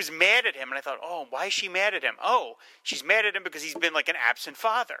 And she was mad at him, and I thought, oh, why is she mad at him? Oh, she's mad at him because he's been like an absent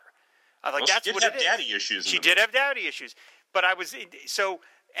father. I was like, that's what it is. She did have daddy issues. She did have daddy issues. But I was so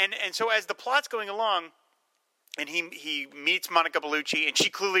as the plot's going along, and he meets Monica Bellucci, and she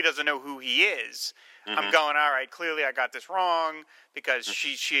clearly doesn't know who he is. Mm-hmm. I'm going, all right, clearly I got this wrong, because she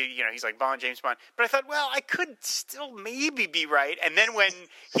he's like Bond, James Bond. But I thought, well, I could still maybe be right. And then when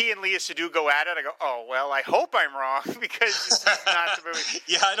he and Lea Seydoux go at it, I go, oh, well, I hope I'm wrong, because this is not the movie.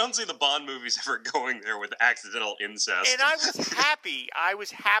 Yeah, I don't see the Bond movies ever going there with accidental incest. And I was happy. I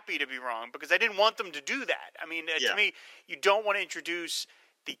was happy to be wrong, because I didn't want them to do that. I mean, to me, you don't want to introduce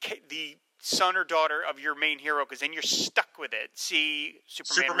the son or daughter of your main hero, because then you're stuck with it. See,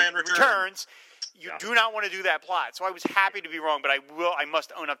 Superman Returns. You do not want to do that plot. So I was happy to be wrong, but I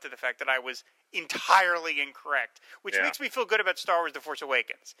must own up to the fact that I was entirely incorrect, which makes me feel good about Star Wars: The Force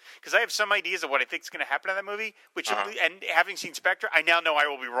Awakens, because I have some ideas of what I think is going to happen in that movie. And having seen Spectre, I now know I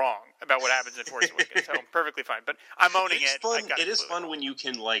will be wrong about what happens in Force Awakens. So I'm perfectly fine. But I'm owning it. It is fun when you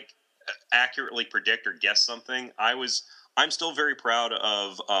can accurately predict or guess something. I'm still very proud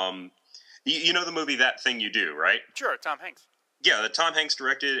of you know the movie That Thing You Do, right? Sure, Tom Hanks. Yeah, that Tom Hanks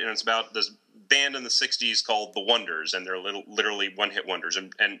directed, and it's about this band in the 60s called The Wonders, and they're literally one-hit wonders.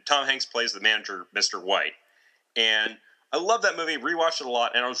 And Tom Hanks plays the manager, Mr. White. And I love that movie. Rewatched it a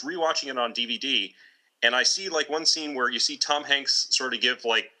lot, and I was rewatching it on DVD, and I see like one scene where you see Tom Hanks sort of give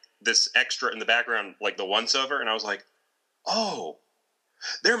like this extra in the background, like the once-over, and I was like, oh,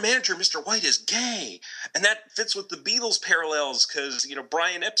 their manager, Mr. White, is gay, and that fits with the Beatles parallels because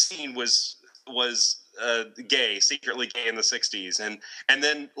Brian Epstein was gay, secretly gay in the '60s, and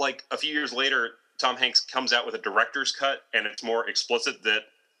then like a few years later, Tom Hanks comes out with a director's cut, and it's more explicit that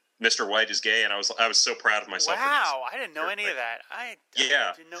Mr. White is gay, and I was so proud of myself. Wow, I didn't know any of that. I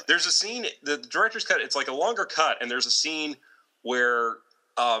didn't know. There's a scene, the director's cut. It's like a longer cut, and there's a scene where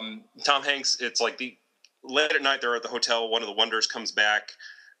Tom Hanks. It's like late at night. They're at the hotel. One of the Wonders comes back,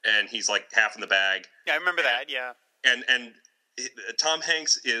 and he's like half in the bag. Yeah, I remember that. Yeah, and Tom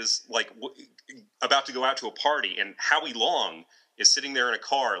Hanks is like about to go out to a party, and Howie Long is sitting there in a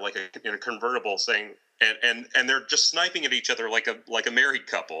car, like in a convertible, saying. And they're just sniping at each other like a married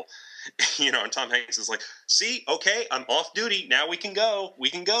couple, And Tom Hanks is like, "See, okay, I'm off duty now. We can go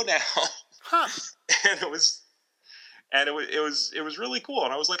now." Huh? And it was really cool.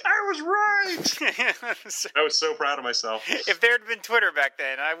 And I was like, I was right. I was so proud of myself. If there had been Twitter back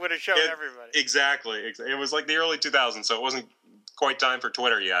then, I would have shown everybody. Exactly. It was like the early 2000s, so it wasn't quite time for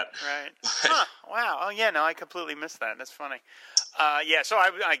Twitter yet. Right. Huh. Wow. Oh, yeah, no, I completely missed that. That's funny. So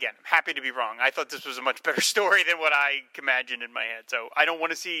I'm happy to be wrong. I thought this was a much better story than what I imagined in my head. So I don't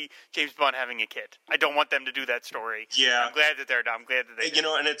want to see James Bond having a kid. I don't want them to do that story. Yeah. I'm glad that they're done. I'm glad that they did.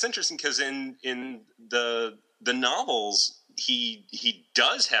 And it's interesting because in the novels, he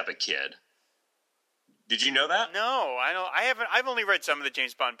does have a kid. Did you know that? No, I don't. I haven't. I've only read some of the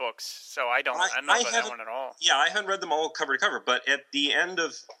James Bond books, so I don't know about that one at all. Yeah, I haven't read them all cover to cover, but at the end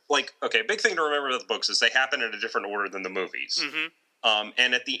of a big thing to remember about the books is they happen in a different order than the movies. Mm-hmm.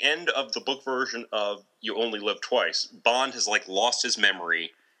 And at the end of the book version of You Only Live Twice, Bond has lost his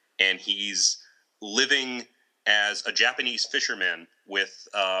memory, and he's living as a Japanese fisherman with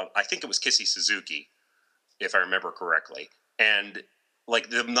I think it was Kissy Suzuki, if I remember correctly. And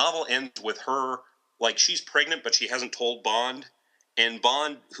the novel ends with her. She's pregnant, but she hasn't told Bond. And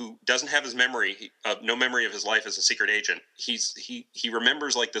Bond, who doesn't have his memory, no memory of his life as a secret agent, he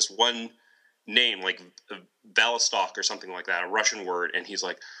remembers this one name, Valistok or something like that, a Russian word. And he's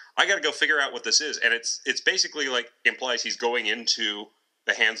like, I got to go figure out what this is. And it's basically implies he's going into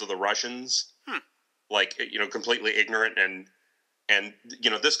the hands of the Russians, completely ignorant. And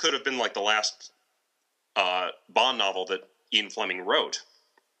this could have been the last Bond novel that Ian Fleming wrote.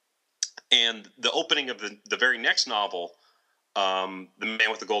 And the opening of the very next novel, The Man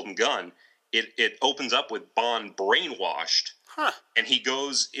with the Golden Gun, it opens up with Bond brainwashed. Huh. And he's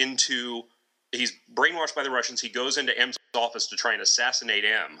brainwashed by the Russians. He goes into M's office to try and assassinate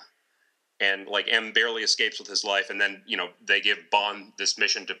M. And M barely escapes with his life. And then, they give Bond this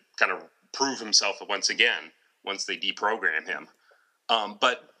mission to kind of prove himself once again, once they deprogram him.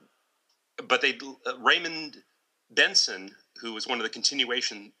 But Raymond Benson, who was one of the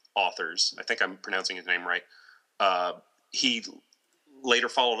continuation authors, I think I'm pronouncing his name right, he later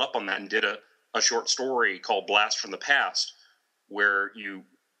followed up on that and did a short story called Blast from the Past, where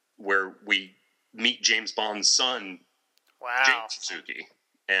we meet James Bond's son, James Suzuki.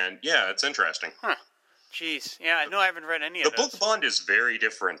 And yeah, it's interesting. Huh. Jeez. Yeah, I haven't read any of those. The book Bond is very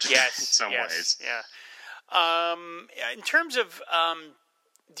different in some ways. Yeah. In terms of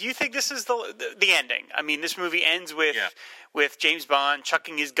do you think this is the ending? I mean, this movie ends with James Bond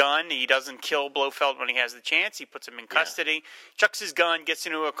chucking his gun. He doesn't kill Blofeld when he has the chance. He puts him in custody. Yeah. Chucks his gun, gets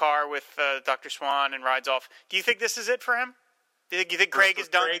into a car with Dr. Swan, and rides off. Do you think this is it for him? Do you think Craig is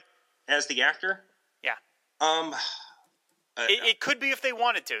done? Craig as the actor? Yeah. It could be if they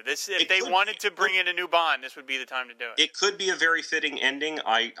wanted to. If they wanted to bring in a new Bond, this would be the time to do it. It could be a very fitting ending.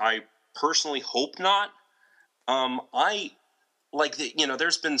 I personally hope not.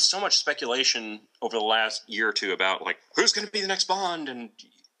 There's been so much speculation over the last year or two about who's going to be the next Bond, and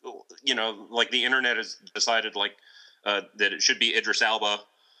the internet has decided that it should be Idris Elba.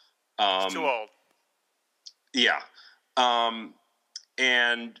 He's too old. Yeah,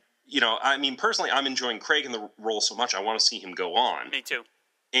 and personally, I'm enjoying Craig in the role so much. I want to see him go on. Me too.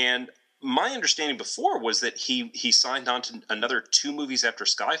 And my understanding before was that he signed on to another 2 movies after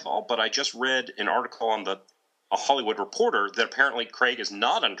Skyfall, but I just read an article on a Hollywood Reporter that apparently Craig is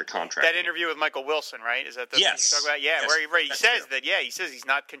not under contract. That interview with Michael Wilson, right? Is that the yes. thing you talk about? Yeah, yes. where he says that. Yeah, he says he's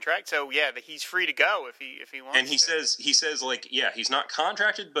not contract. So that he's free to go if he wants. And he says he's not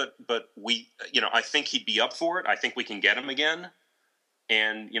contracted, but we I think he'd be up for it. I think we can get him again,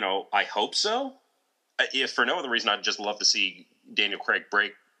 and I hope so. If for no other reason, I'd just love to see Daniel Craig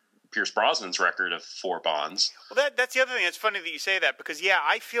break Pierce Brosnan's record of 4 Bonds. Well, that's the other thing. It's funny that you say that because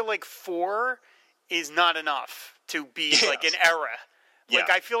I feel like 4 is not enough to be like an era. Like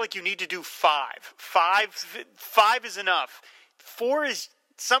I feel like you need to do 5. 5 is enough. 4 is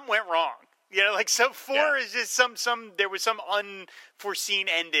something went wrong. You know, like so 4 is just some there was some unforeseen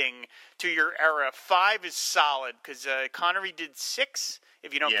ending to your era. 5 is solid because Connery did 6.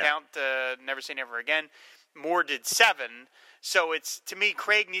 If you don't count Never Say Never Again, Moore did 7. So it's, to me,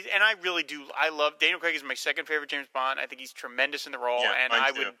 Craig needs, and I really do. I love Daniel Craig is my second favorite James Bond. I think he's tremendous in the role, and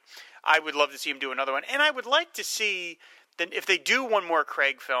I would love to see him do another one. And I would like to see that if they do one more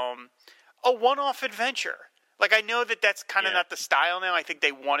Craig film, a one-off adventure. Like, I know that that's kind of not the style now. I think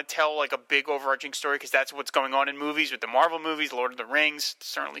they want to tell, like, a big overarching story because that's what's going on in movies with the Marvel movies, Lord of the Rings,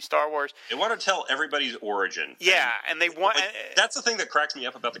 certainly Star Wars. They want to tell everybody's origin. Yeah, and they want... Like, that's the thing that cracks me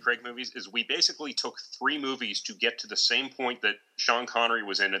up about the Craig movies is we basically took 3 movies to get to the same point that Sean Connery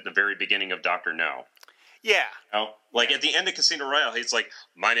was in at the very beginning of Dr. No. Yeah. You know? Like, at the end of Casino Royale, he's like,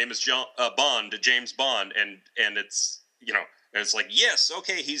 my name is James Bond, and it's, you know, and it's like, yes,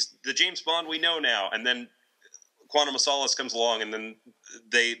 okay, he's the James Bond we know now, and then Quantum of Solace comes along, and then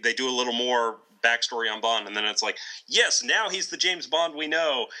they do a little more backstory on Bond, and then it's like, yes, now he's the James Bond we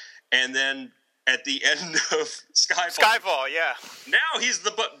know, and then at the end of Skyfall, now he's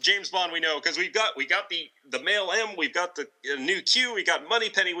the James Bond we know because we got the male M, we've got the new Q, we got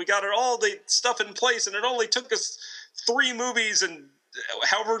Moneypenny, we got all the stuff in place, and it only took us 3 movies and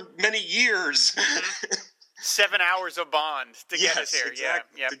however many years, 7 hours of Bond to get us here,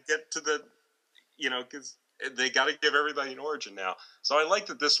 exactly. To get to the, you know, because they got to give everybody an origin now. So I like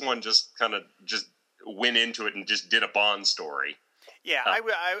that this one just kind of just went into it and just did a Bond story. Yeah,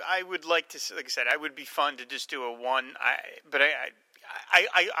 I would like to, like I said, I would be fun to just do a one. But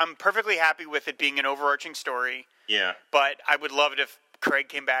I'm perfectly happy with it being an overarching story. Yeah. But I would love it if Craig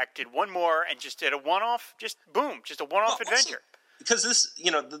came back, did one more, and just did a one-off, just boom, just a one-off adventure. Because this, you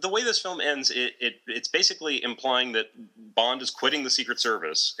know, the way this film ends, it's basically implying that Bond is quitting the Secret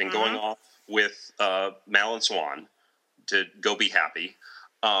Service and going off with Mal and Swan to go be happy.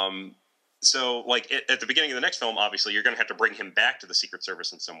 So, like, at the beginning of the next film, obviously, you're going to have to bring him back to the Secret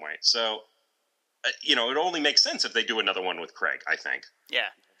Service in some way. So, you know, it only makes sense if they do another one with Craig, I think. Yeah.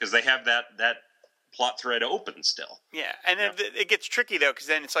 Because they have that plot thread open still. Yeah, and it gets tricky, though, because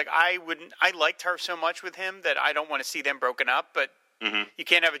then it's like, I liked her so much with him that I don't want to see them broken up, but you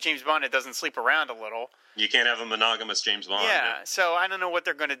can't have a James Bond that doesn't sleep around a little. You can't have a monogamous James Bond. Yeah, so I don't know what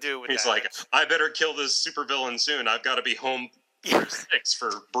they're going to do with that. He's like, I better kill this supervillain soon. I've got to be home for 6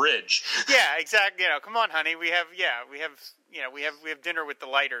 for bridge. Yeah, exactly. You know, come on, honey. We have dinner with the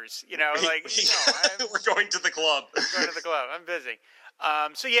lighters. You know, like we're going to the club. Going to the club. I'm busy.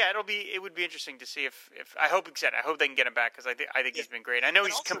 So yeah, it would be interesting to see if I hope they can get him back because I think he's been great. I know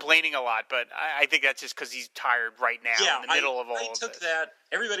he's complaining a lot, but I think that's just because he's tired right now in the middle of all of this.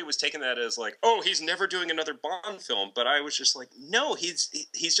 Everybody was taking that as like, oh, he's never doing another Bond film, but I was just like, no, he's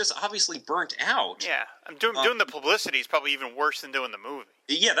just obviously burnt out. Yeah, I'm doing the publicity is probably even worse than doing the movie.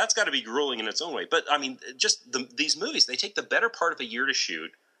 Yeah, that's got to be grueling in its own way. But I mean, just these movies, they take the better part of a year to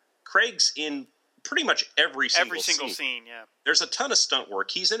shoot. Craig's in pretty much every single scene. Yeah, there's a ton of stunt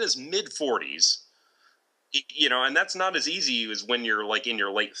work. He's in his mid-40s, you know, and that's not as easy as when you're like in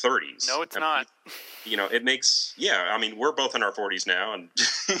your late 30s. No, it's not. You know, it makes I mean, we're both in our 40s now, and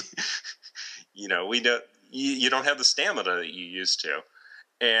you know, you don't have the stamina that you used to,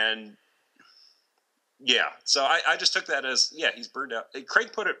 and so I just took that as he's burned out.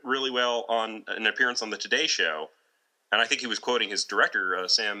 Craig put it really well on an appearance on the Today Show. And I think he was quoting his director,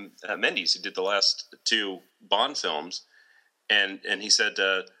 Sam Mendes, who did the last 2 Bond films. And he said,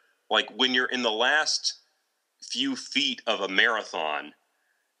 like, when you're in the last few feet of a marathon,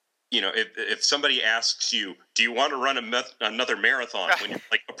 you know, if somebody asks you, do you want to run another marathon when you're,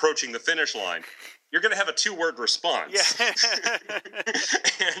 like, approaching the finish line, you're going to have a 2-word response. Yeah.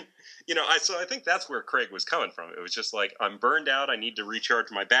 And, you know, so I think that's where Craig was coming from. It was just like, I'm burned out. I need to recharge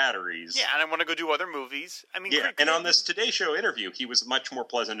my batteries. Yeah, and I want to go do other movies. I mean, and on this Today Show interview, he was much more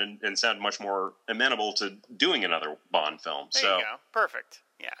pleasant and sounded much more amenable to doing another Bond film. There you go. Perfect.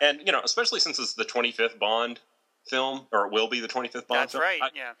 Yeah. And, you know, especially since it's the 25th Bond film, or it will be the 25th Bond That's film. That's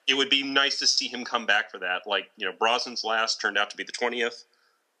right, yeah. It would be nice to see him come back for that. Like, you know, Brosnan's last turned out to be the 20th.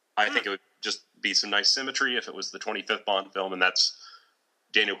 I think it would just be some nice symmetry if it was the 25th Bond film, and that's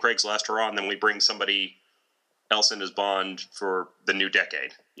Daniel Craig's last hurrah, and then we bring somebody else in as Bond for the new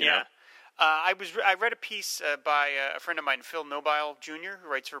decade. You know? I read a piece by a friend of mine, Phil Nobile Jr., who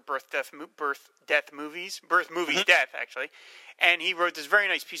writes for Birth, Death Movies, Death, actually. And he wrote this very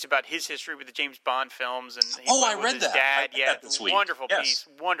nice piece about his history with the James Bond films. And I read his that. Dad. I read that this week. Wonderful Yes. piece.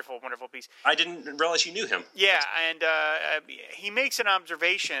 Wonderful piece. I didn't realize you knew him. Yeah, and he makes an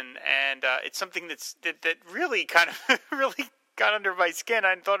observation, and it's something that really kind of really got under my skin. I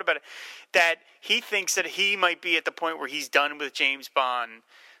hadn't thought about it. That he thinks that he might be at the point where he's done with James Bond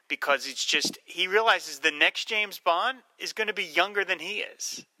because he realizes the next James Bond is going to be younger than he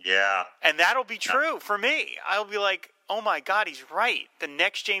is. Yeah. And that'll be true for me. I'll be like, oh my God, he's right. The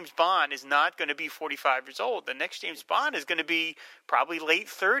next James Bond is not going to be 45 years old. The next James Bond is going to be probably late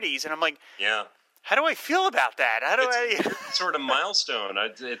 30s. And I'm like, yeah. How do I feel about that? It's sort of milestone.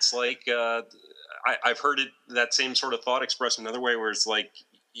 It's like I've heard that same sort of thought expressed another way, where it's like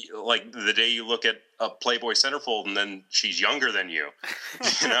the day you look at a Playboy centerfold and then she's younger than you,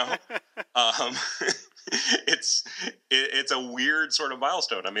 you know. It's a weird sort of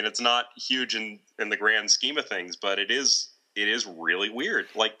milestone. I mean, it's not huge in the grand scheme of things, but it is really weird.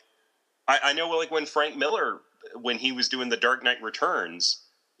 Like I know, like when Frank Miller, when he was doing the Dark Knight Returns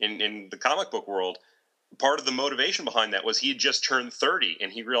in the comic book world, part of the motivation behind that was he had just turned 30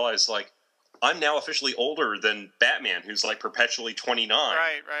 and he realized, like, I'm now officially older than Batman, who's like perpetually 29.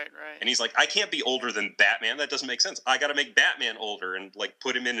 Right. And he's like, I can't be older than Batman. That doesn't make sense. I got to make Batman older and like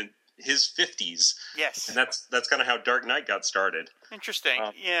put him in his 50s. Yes. And that's kind of how Dark Knight got started. Interesting.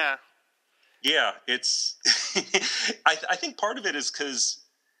 Yeah. Yeah, it's. I think part of it is because,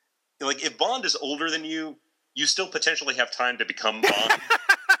 like, if Bond is older than you, you still potentially have time to become Bond.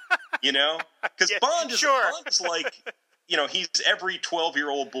 You know, because Bond is like, you know, he's every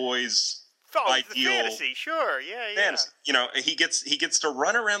 12-year-old boy's ideal fantasy. Sure, yeah. Fantasy. You know, he gets to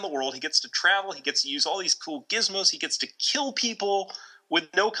run around the world. He gets to travel. He gets to use all these cool gizmos. He gets to kill people with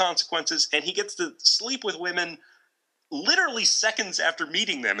no consequences, and he gets to sleep with women literally seconds after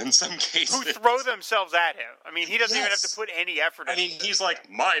meeting them in some cases. Who throw themselves at him. I mean, he doesn't even have to put any effort in. I mean, he's like,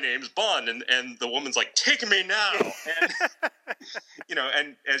 my name's Bond, and the woman's like, take me now. And, you know,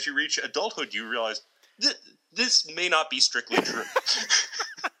 and as you reach adulthood, you realize this may not be strictly true.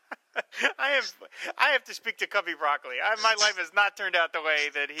 I have to speak to Cubby Broccoli. My life has not turned out the way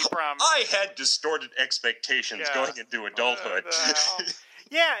that he promised. I had distorted expectations going into adulthood.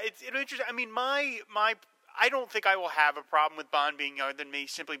 Yeah, it's interesting. I mean, I don't think I will have a problem with Bond being younger than me,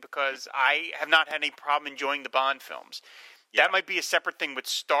 simply because I have not had any problem enjoying the Bond films. Yeah. That might be a separate thing with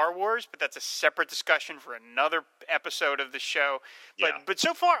Star Wars, but that's a separate discussion for another episode of the show. But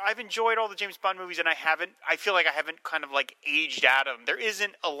so far, I've enjoyed all the James Bond movies, and I feel like I haven't kind of like aged out of them. There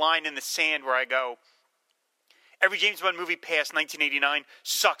isn't a line in the sand where I go, every James Bond movie past 1989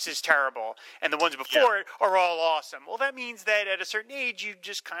 sucks, is terrible, and the ones before it are all awesome. Well, that means that at a certain age, you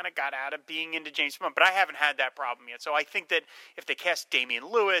just kind of got out of being into James Bond. But I haven't had that problem yet. So I think that if they cast Damian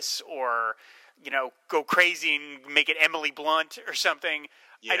Lewis or, you know, go crazy and make it Emily Blunt or something,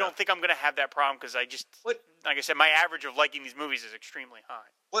 I don't think I'm going to have that problem, because like I said, my average of liking these movies is extremely high.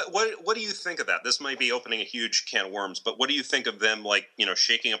 What do you think of that? This might be opening a huge can of worms, but what do you think of them, like, you know,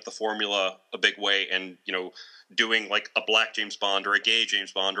 shaking up the formula a big way and, you know, doing like a black James Bond or a gay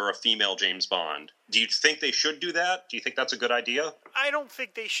James Bond or a female James Bond? Do you think they should do that? Do you think that's a good idea? I don't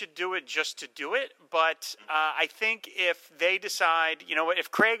think they should do it just to do it, but I think if they decide, you know what, if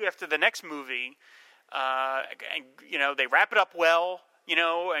Craig, after the next movie, you know, they wrap it up well, you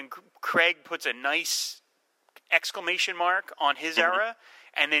know, and Craig puts a nice exclamation mark on his era,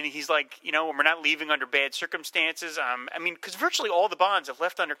 and then he's like, you know, we're not leaving under bad circumstances. I mean, because virtually all the Bonds have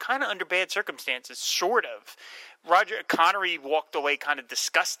left kind of under bad circumstances, sort of. Roger Connery walked away kind of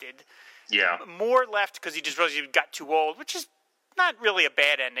disgusted. Yeah. More left because he just realized he got too old, which is not really a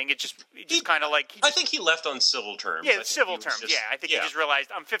bad ending. It just kind of like... I think he left on civil terms. Yeah, civil terms. I think he just realized,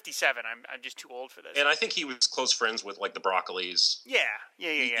 I'm 57. I'm just too old for this. And I think he was close friends with, like, the Broccolis. Yeah.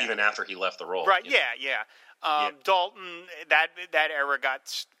 Even after he left the role. Right, Dalton, that era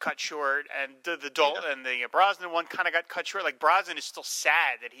got cut short, and the Dalton and the Brosnan one kind of got cut short. Like, Brosnan is still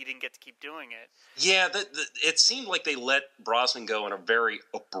sad that he didn't get to keep doing it. Yeah, it seemed like they let Brosnan go in a very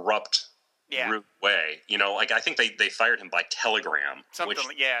abrupt rude way. You know, like, I think they fired him by telegram.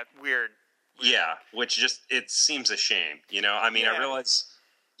 Weird. Yeah, which just, it seems a shame. You know, I mean, I realize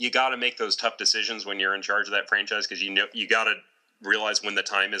you got to make those tough decisions when you're in charge of that franchise, because you know you got to realize when the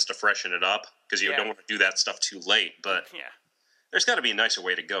time is to freshen it up, because you don't want to do that stuff too late. But there's got to be a nicer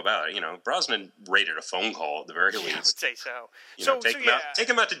way to go about it. You know, Brosnan rated a phone call at the very least. I would say so. You know, take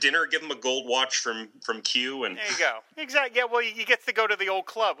him out to dinner, give him a gold watch from Q, and there you go. Exactly. Yeah. Well, you get to go to the old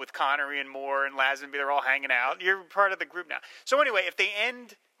club with Connery and Moore and Lazenby. They're all hanging out. You're part of the group now. So anyway, if they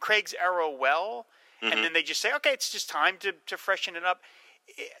end Craig's era well, and then they just say, okay, it's just time to freshen it up.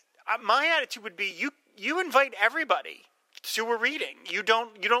 My attitude would be you invite everybody to a reading. You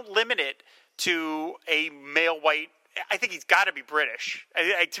don't limit it to a male white. I think he's got to be British.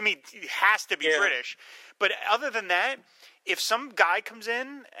 To me, he has to be British. But other than that, if some guy comes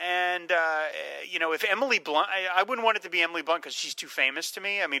in and, if Emily Blunt, I wouldn't want it to be Emily Blunt because she's too famous to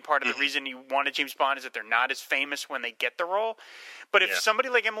me. I mean, part of the reason you wanted James Bond is that they're not as famous when they get the role. But if somebody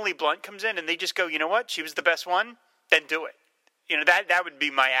like Emily Blunt comes in and they just go, you know what, she was the best one, then do it. That would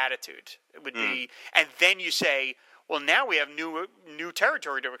be my attitude. It would be, and then you say, well, now we have new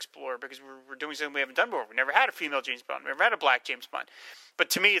territory to explore because we're doing something we haven't done before. We never had a female James Bond. We never had a black James Bond. But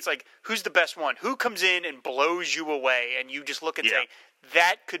to me, it's like, who's the best one? Who comes in and blows you away and you just look and say,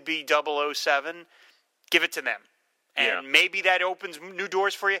 that could be 007, give it to them. And maybe that opens new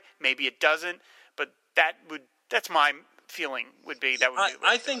doors for you. Maybe it doesn't. But that's my feeling would be. That would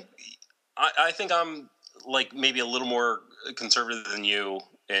be I think I'm like maybe a little more conservative than you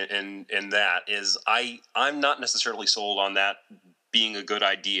in that is I'm not necessarily sold on that being a good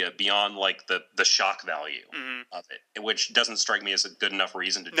idea beyond like the shock value of it, which doesn't strike me as a good enough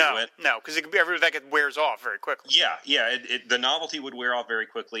reason to do it. No, because that wears off very quickly. Yeah. The novelty would wear off very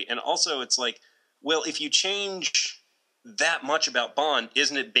quickly. And also it's like, well, if you change that much about Bond,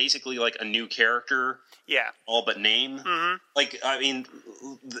 isn't it basically like a new character? Yeah. All but name? Mm-hmm. Like, I mean,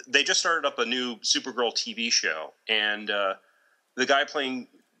 they just started up a new Supergirl TV show, and the guy playing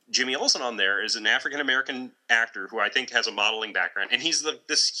Jimmy Olsen on there is an African-American actor who I think has a modeling background, and he's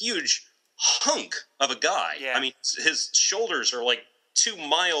this huge hunk of a guy. Yeah. I mean, his shoulders are like 2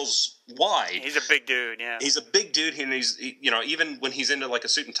 miles wide. He's a big dude, yeah. He's a big dude, and even when he's into like a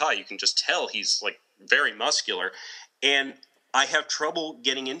suit and tie, you can just tell he's like very muscular. And I have trouble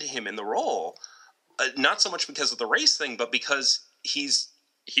getting into him in the role, not so much because of the race thing, but because he's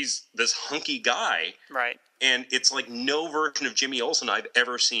this hunky guy, right? And it's like no version of Jimmy Olsen I've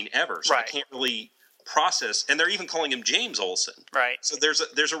ever seen ever, so I can't really process. And they're even calling him James Olsen, right? So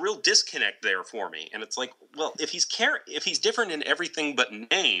there's a real disconnect there for me, and it's like, well, if he's different in everything but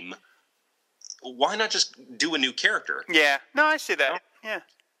name, why not just do a new character? Yeah, no, I see that. Yeah.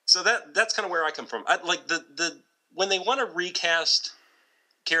 So that's kind of where I come from. Like the when they want to recast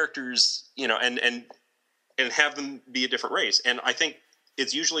characters, and have them be a different race, and I think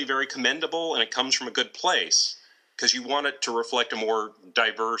it's usually very commendable, and it comes from a good place because you want it to reflect a more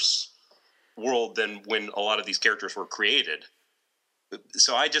diverse world than when a lot of these characters were created.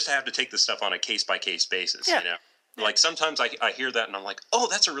 So I just have to take this stuff on a case-by-case basis, Like sometimes I hear that and I'm like, oh,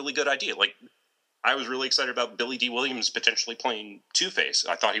 that's a really good idea. Like I was really excited about Billy D. Williams potentially playing Two-Face.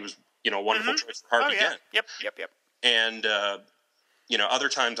 I thought he was, a wonderful choice for Harvey Dent. Yep. And, other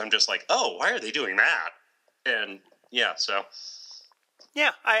times I'm just like, oh, why are they doing that? And so...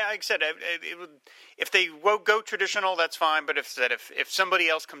 Yeah, like I said, it would, if they go traditional, that's fine. But if somebody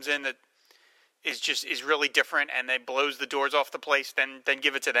else comes in that is really different and they blows the doors off the place, then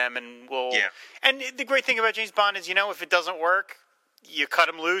give it to them, and we'll. Yeah. And the great thing about James Bond is, if it doesn't work, you cut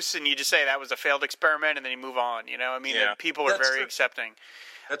him loose and you just say that was a failed experiment, and then you move on. I mean, people are very accepting.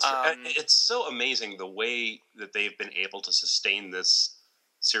 That's it's so amazing the way that they've been able to sustain this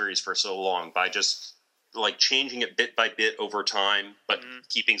series for so long by just like changing it bit by bit over time, but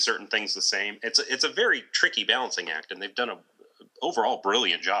keeping certain things the same. It's a very tricky balancing act, and they've done a overall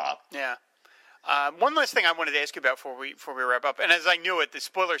brilliant job. Yeah. One last thing I wanted to ask you about before we wrap up, and as I knew it, the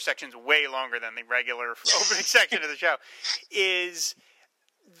spoiler section's way longer than the regular opening section of the show, is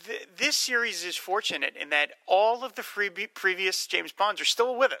this series is fortunate in that all of the previous James Bonds are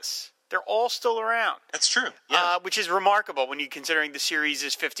still with us. They're all still around. That's true. Yeah. Which is remarkable when you're considering the series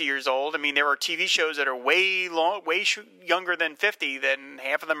is 50 years old. I mean, there are TV shows that are way younger than 50, then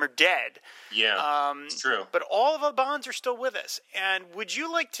half of them are dead. Yeah, it's true. But all of the Bonds are still with us. And would you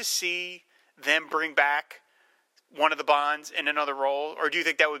like to see them bring back one of the Bonds in another role, or do you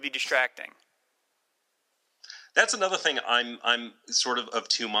think that would be distracting? That's another thing I'm sort of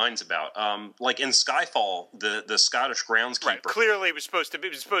two minds about. Like in Skyfall, the Scottish groundskeeper. Right. Clearly, it was supposed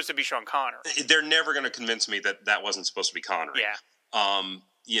to be Sean Connery. They're never going to convince me that wasn't supposed to be Connery.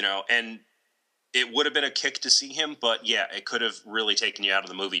 Yeah. And it would have been a kick to see him, but yeah, it could have really taken you out of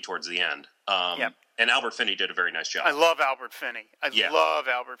the movie towards the end. Yep. And Albert Finney did a very nice job. I love Albert Finney. Love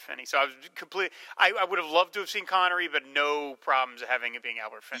Albert Finney. So I was I would have loved to have seen Connery, but no problems having it being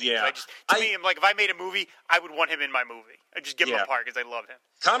Albert Finney. Yeah. To me, I'm like, if I made a movie, I would want him in my movie. I'd just give him a part because I love him.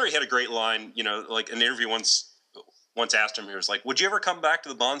 Connery had a great line, like an interview once asked him, he was like, would you ever come back to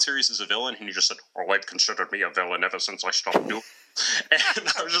the Bond series as a villain? And he just said, oh, they've considered me a villain ever since I stopped doing it. And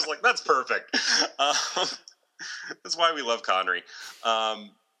I was just like, that's perfect. That's why we love Connery.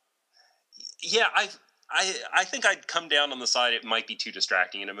 Yeah, I think I'd come down on the side it might be too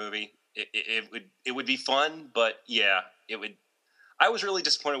distracting in a movie. It would be fun, but yeah, it would. I was really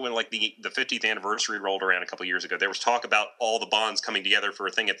disappointed when like the 50th anniversary rolled around a couple years ago. There was talk about all the Bonds coming together for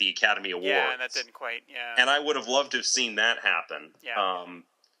a thing at the Academy Awards. Yeah, and that didn't quite. Yeah, and I would have loved to have seen that happen. Yeah.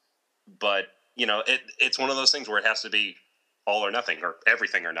 But you know, it's one of those things where it has to be all or nothing, or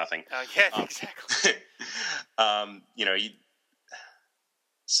everything or nothing. Yeah, exactly. You know,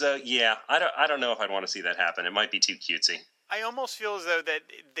 so yeah, I don't know if I'd want to see that happen. It might be too cutesy. I almost feel as though that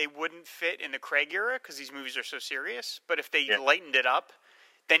they wouldn't fit in the Craig era because these movies are so serious. But if they lightened it up,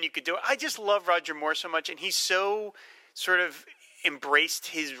 then you could do it. I just love Roger Moore so much, and he's so sort of embraced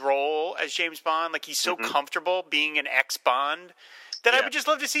his role as James Bond. Like, he's so comfortable being an ex-Bond that I would just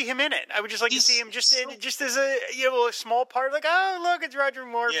love to see him in it. I would just like to see him just as a a small part. Like, oh, look, it's Roger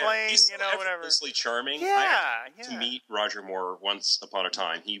Moore playing. He's whatever. Effortlessly charming. Yeah, to meet Roger Moore once upon a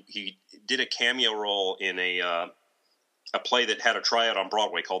time. He did a cameo role in a play that had a tryout on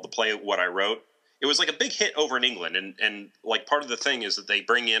Broadway called The Play What I Wrote. It was like a big hit over in England, and like part of the thing is that they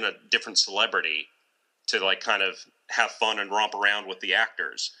bring in a different celebrity to like kind of have fun and romp around with the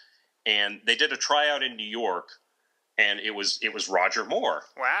actors. And they did a tryout in New York, and it was Roger Moore.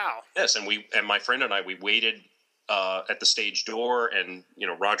 Wow. Yes, and my friend and I, we waited at the stage door, and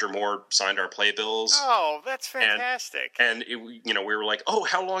Roger Moore signed our playbills. Oh, that's fantastic! And we were like, "Oh,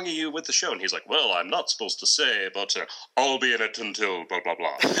 how long are you with the show?" And he's like, "Well, I'm not supposed to say, but I'll be in it until blah blah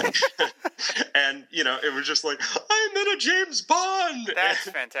blah." And it was just like, I'm in a James Bond. That's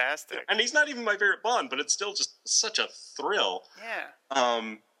fantastic. And he's not even my favorite Bond, but it's still just such a thrill.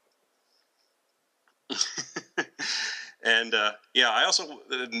 Yeah. And I also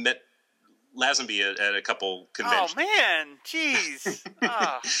met Lazenby at a couple conventions. Oh man, jeez. Oh,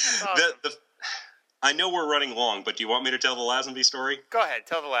 awesome. I know we're running long, but do you want me to tell the Lazenby story? Go ahead,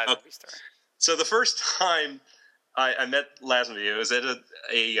 tell the Lazenby story. So the first time I met Lazenby, it was at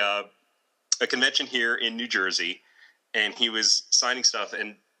a convention here in New Jersey, and he was signing stuff.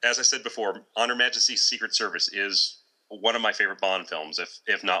 And as I said before, On Her Majesty's Secret Service is one of my favorite Bond films,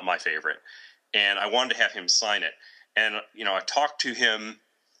 if not my favorite. And I wanted to have him sign it. And I talked to him.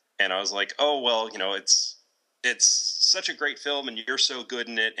 And I was like, oh, well, it's such a great film and you're so good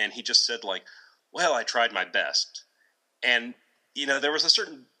in it. And he just said, like, well, I tried my best. And, there was a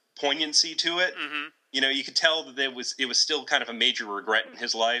certain poignancy to it. Mm-hmm. You could tell that it was still kind of a major regret in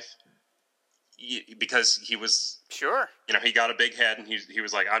his life because he was... Sure. He got a big head and he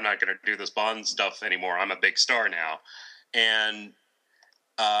was like, I'm not going to do this Bond stuff anymore. I'm a big star now. And,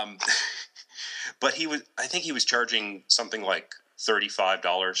 but I think he was charging something like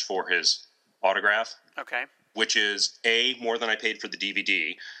 $35 for his autograph. Okay. Which is A, more than I paid for the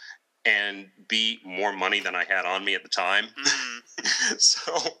DVD, and B, more money than I had on me at the time. Mm.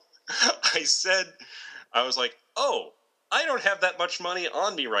 So I was like, oh, I don't have that much money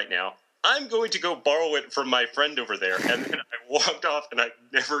on me right now. I'm going to go borrow it from my friend over there. And then I walked off and I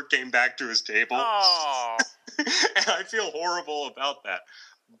never came back to his table. Oh. And I feel horrible about that.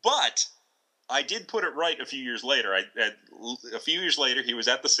 But I did put it right a few years later. A few years later, he was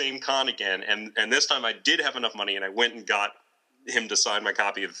at the same con again, and this time I did have enough money, and I went and got him to sign my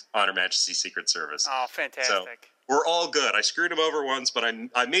copy of On Her Majesty's Secret Service. Oh, fantastic. So we're all good. I screwed him over once, but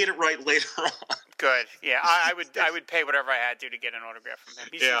I made it right later on. Good. Yeah, I would pay whatever I had to get an autograph from him.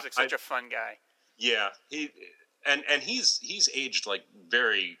 He seems like such a fun guy. Yeah, he's aged like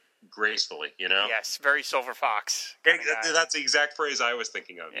very gracefully, Yes, very Silver Fox. That's the exact phrase I was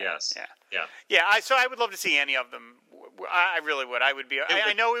thinking of. Yeah, yes. Yeah. So I would love to see any of them. I really would. I would be.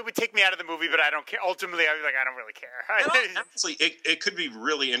 I know it would take me out of the movie, but I don't care. Ultimately, I was like, I don't really care. Honestly, it could be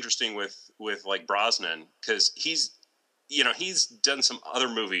really interesting with like Brosnan because he's done some other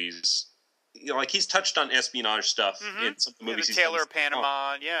movies. Like he's touched on espionage stuff in some of the movies. The Taylor of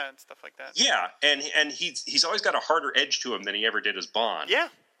Panama, and stuff like that. Yeah, and he's always got a harder edge to him than he ever did as Bond. Yeah.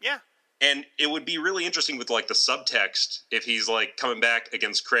 And it would be really interesting with like the subtext if he's like coming back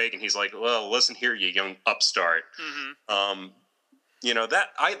against Craig and he's like, "Well, listen here, you young upstart." Mm-hmm. That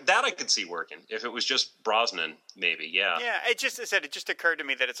I could see working if it was just Brosnan, maybe. Yeah. Yeah. It just occurred to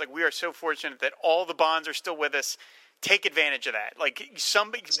me that it's like we are so fortunate that all the Bonds are still with us. Take advantage of that. Like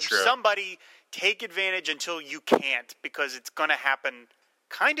somebody take advantage until you can't because it's going to happen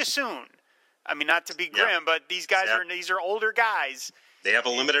kind of soon. I mean, not to be grim, but these guys these are older guys. They have a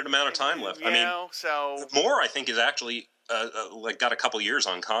limited amount of time left. So Moore, I think, is actually got a couple years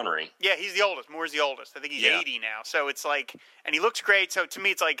on Connery. Yeah, he's the oldest. Moore's the oldest. I think he's 80 now. So it's like, and he looks great. So to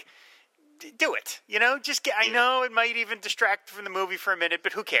me, it's like, do it. Just get. I know it might even distract from the movie for a minute,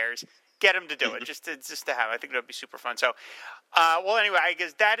 but who cares? get him to do it, just to have. I think it would be super fun. So, well, anyway, I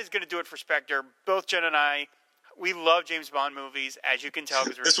guess that is going to do it for Spectre. Both Jen and I, we love James Bond movies, as you can tell,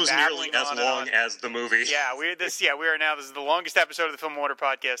 because this was nearly as long as the movie. Yeah, we are now. This is the longest episode of the Film Water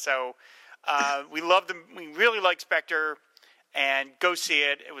podcast. So, we love them. We really like Spectre. And go see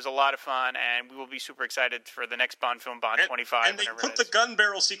it. It was a lot of fun, and we will be super excited for the next Bond film, Bond 25. And they put the gun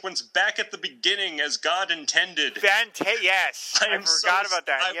barrel sequence back at the beginning as God intended. Yes, I forgot about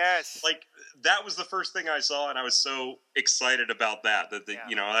that. Yes, like that was the first thing I saw, and I was so excited about that.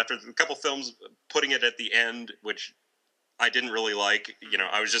 You know, after a couple films putting it at the end, which I didn't really like. You know,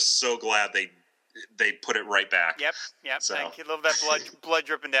 I was just so glad they put it right back. Yep. So. Thank you. Love that blood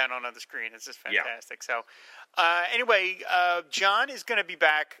dripping down on the screen. It's just fantastic. Yeah. So, anyway, John is going to be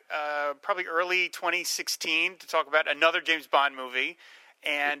back probably early 2016 to talk about another James Bond movie.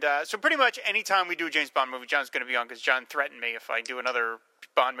 And so pretty much anytime we do a James Bond movie, John's going to be on, because John threatened me if I do another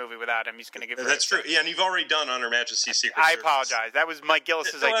Bond movie without him, he's going to give me. That's true. Yeah, and you've already done On Her Majesty's Secret Service. I apologize. That was Mike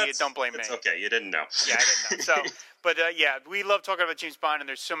Gillis's idea. Don't blame me. It's okay. You didn't know. Yeah, I didn't know. So, but yeah, we love talking about James Bond, and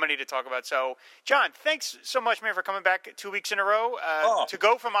there's so many to talk about. So, John, thanks so much, man, for coming back 2 weeks in a row. To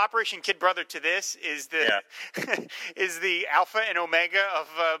go from Operation Kid Brother to this is is the alpha and omega of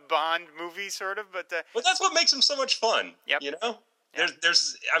Bond movies, sort of. But that's what makes them so much fun. Yep. You know. Yeah.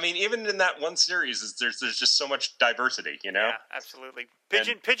 There's, I mean, even in that one series, there's just so much diversity, you know. Yeah, absolutely.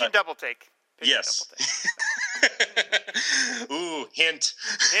 Pigeon double take. Yes. Double take. Ooh, hint.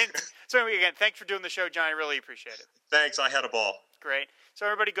 So again, thanks for doing the show, John. I really appreciate it. Thanks. I had a ball. Great. So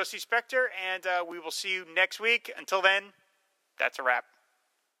everybody, go see Spectre, and we will see you next week. Until then, that's a wrap.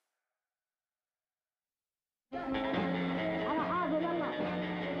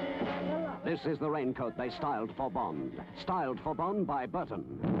 This is the raincoat they styled for Bond. Styled for Bond by Burton.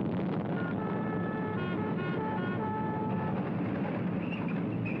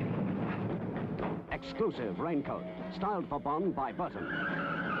 Exclusive raincoat. Styled for Bond by Burton.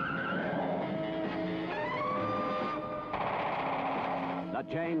 The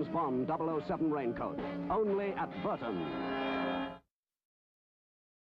James Bond 007 raincoat. Only at Burton.